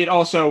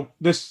 Also,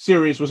 this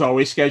series was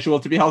always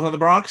scheduled to be held in the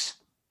Bronx.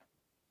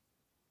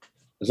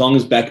 As long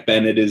as Beck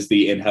Bennett is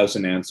the in-house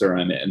announcer,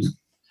 I'm in.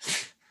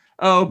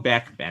 Oh,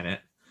 Beck Bennett.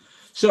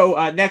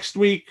 So next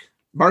week,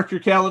 mark your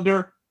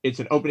calendar. It's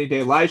an opening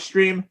day live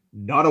stream,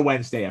 not a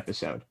Wednesday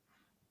episode.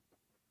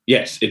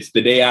 Yes, it's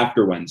the day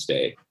after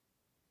Wednesday.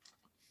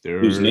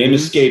 Whose name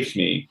escapes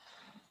me.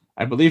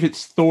 I believe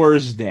it's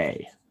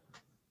Thursday.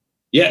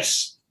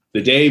 Yes,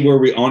 the day where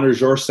we honor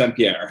Georges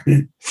St-Pierre.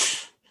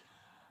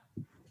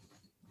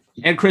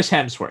 And Chris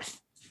Hemsworth.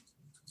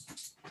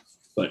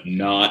 But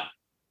not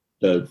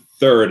the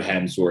third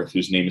Hemsworth,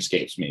 whose name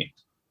escapes me.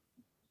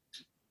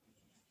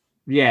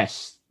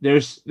 Yes,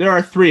 there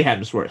are three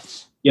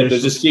Hemsworths. Yeah,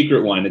 there's a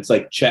secret one. It's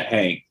like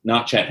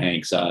not Chet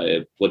Hanks.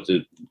 What's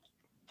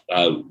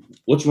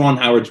Ron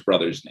Howard's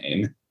brother's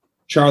name?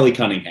 Charlie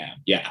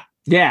Cunningham. Yeah.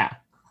 Yeah,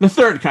 the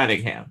third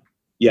Cunningham.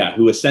 Yeah,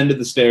 who ascended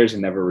the stairs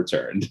and never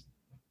returned.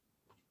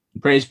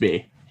 Praise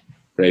be.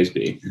 Praise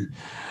be.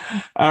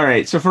 All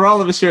right. So for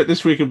all of us here at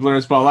This Week in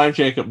Blurred's Ball, I'm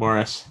Jacob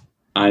Morris.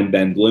 I'm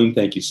Ben Bloom.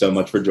 Thank you so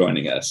much for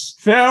joining us.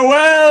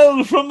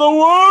 Farewell from the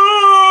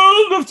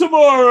world of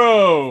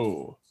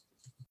tomorrow.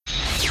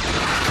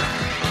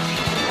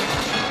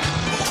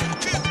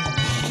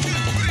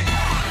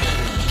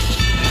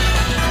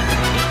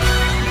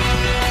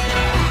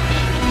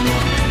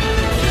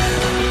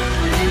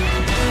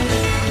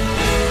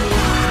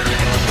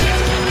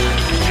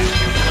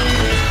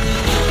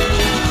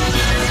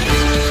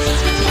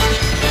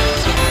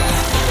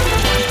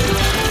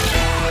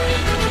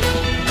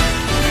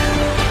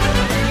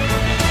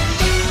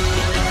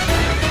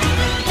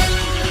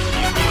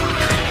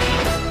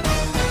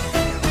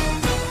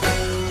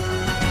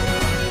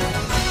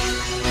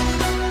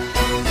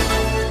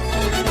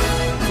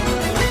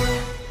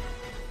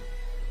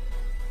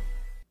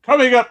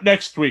 Coming up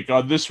next week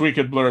on This Week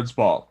in Blurred's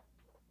Ball.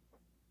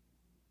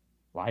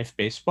 Live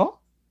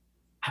baseball?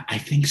 I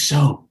think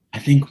so. I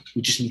think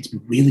we just need to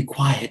be really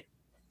quiet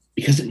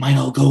because it might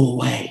all go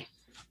away.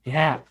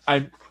 Yeah,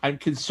 I'm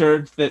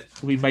concerned that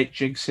we might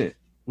jinx it.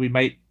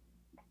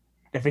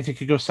 Everything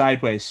could go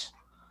sideways.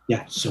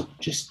 Yeah, so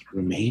just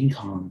remain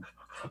calm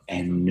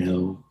and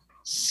no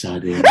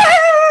sudden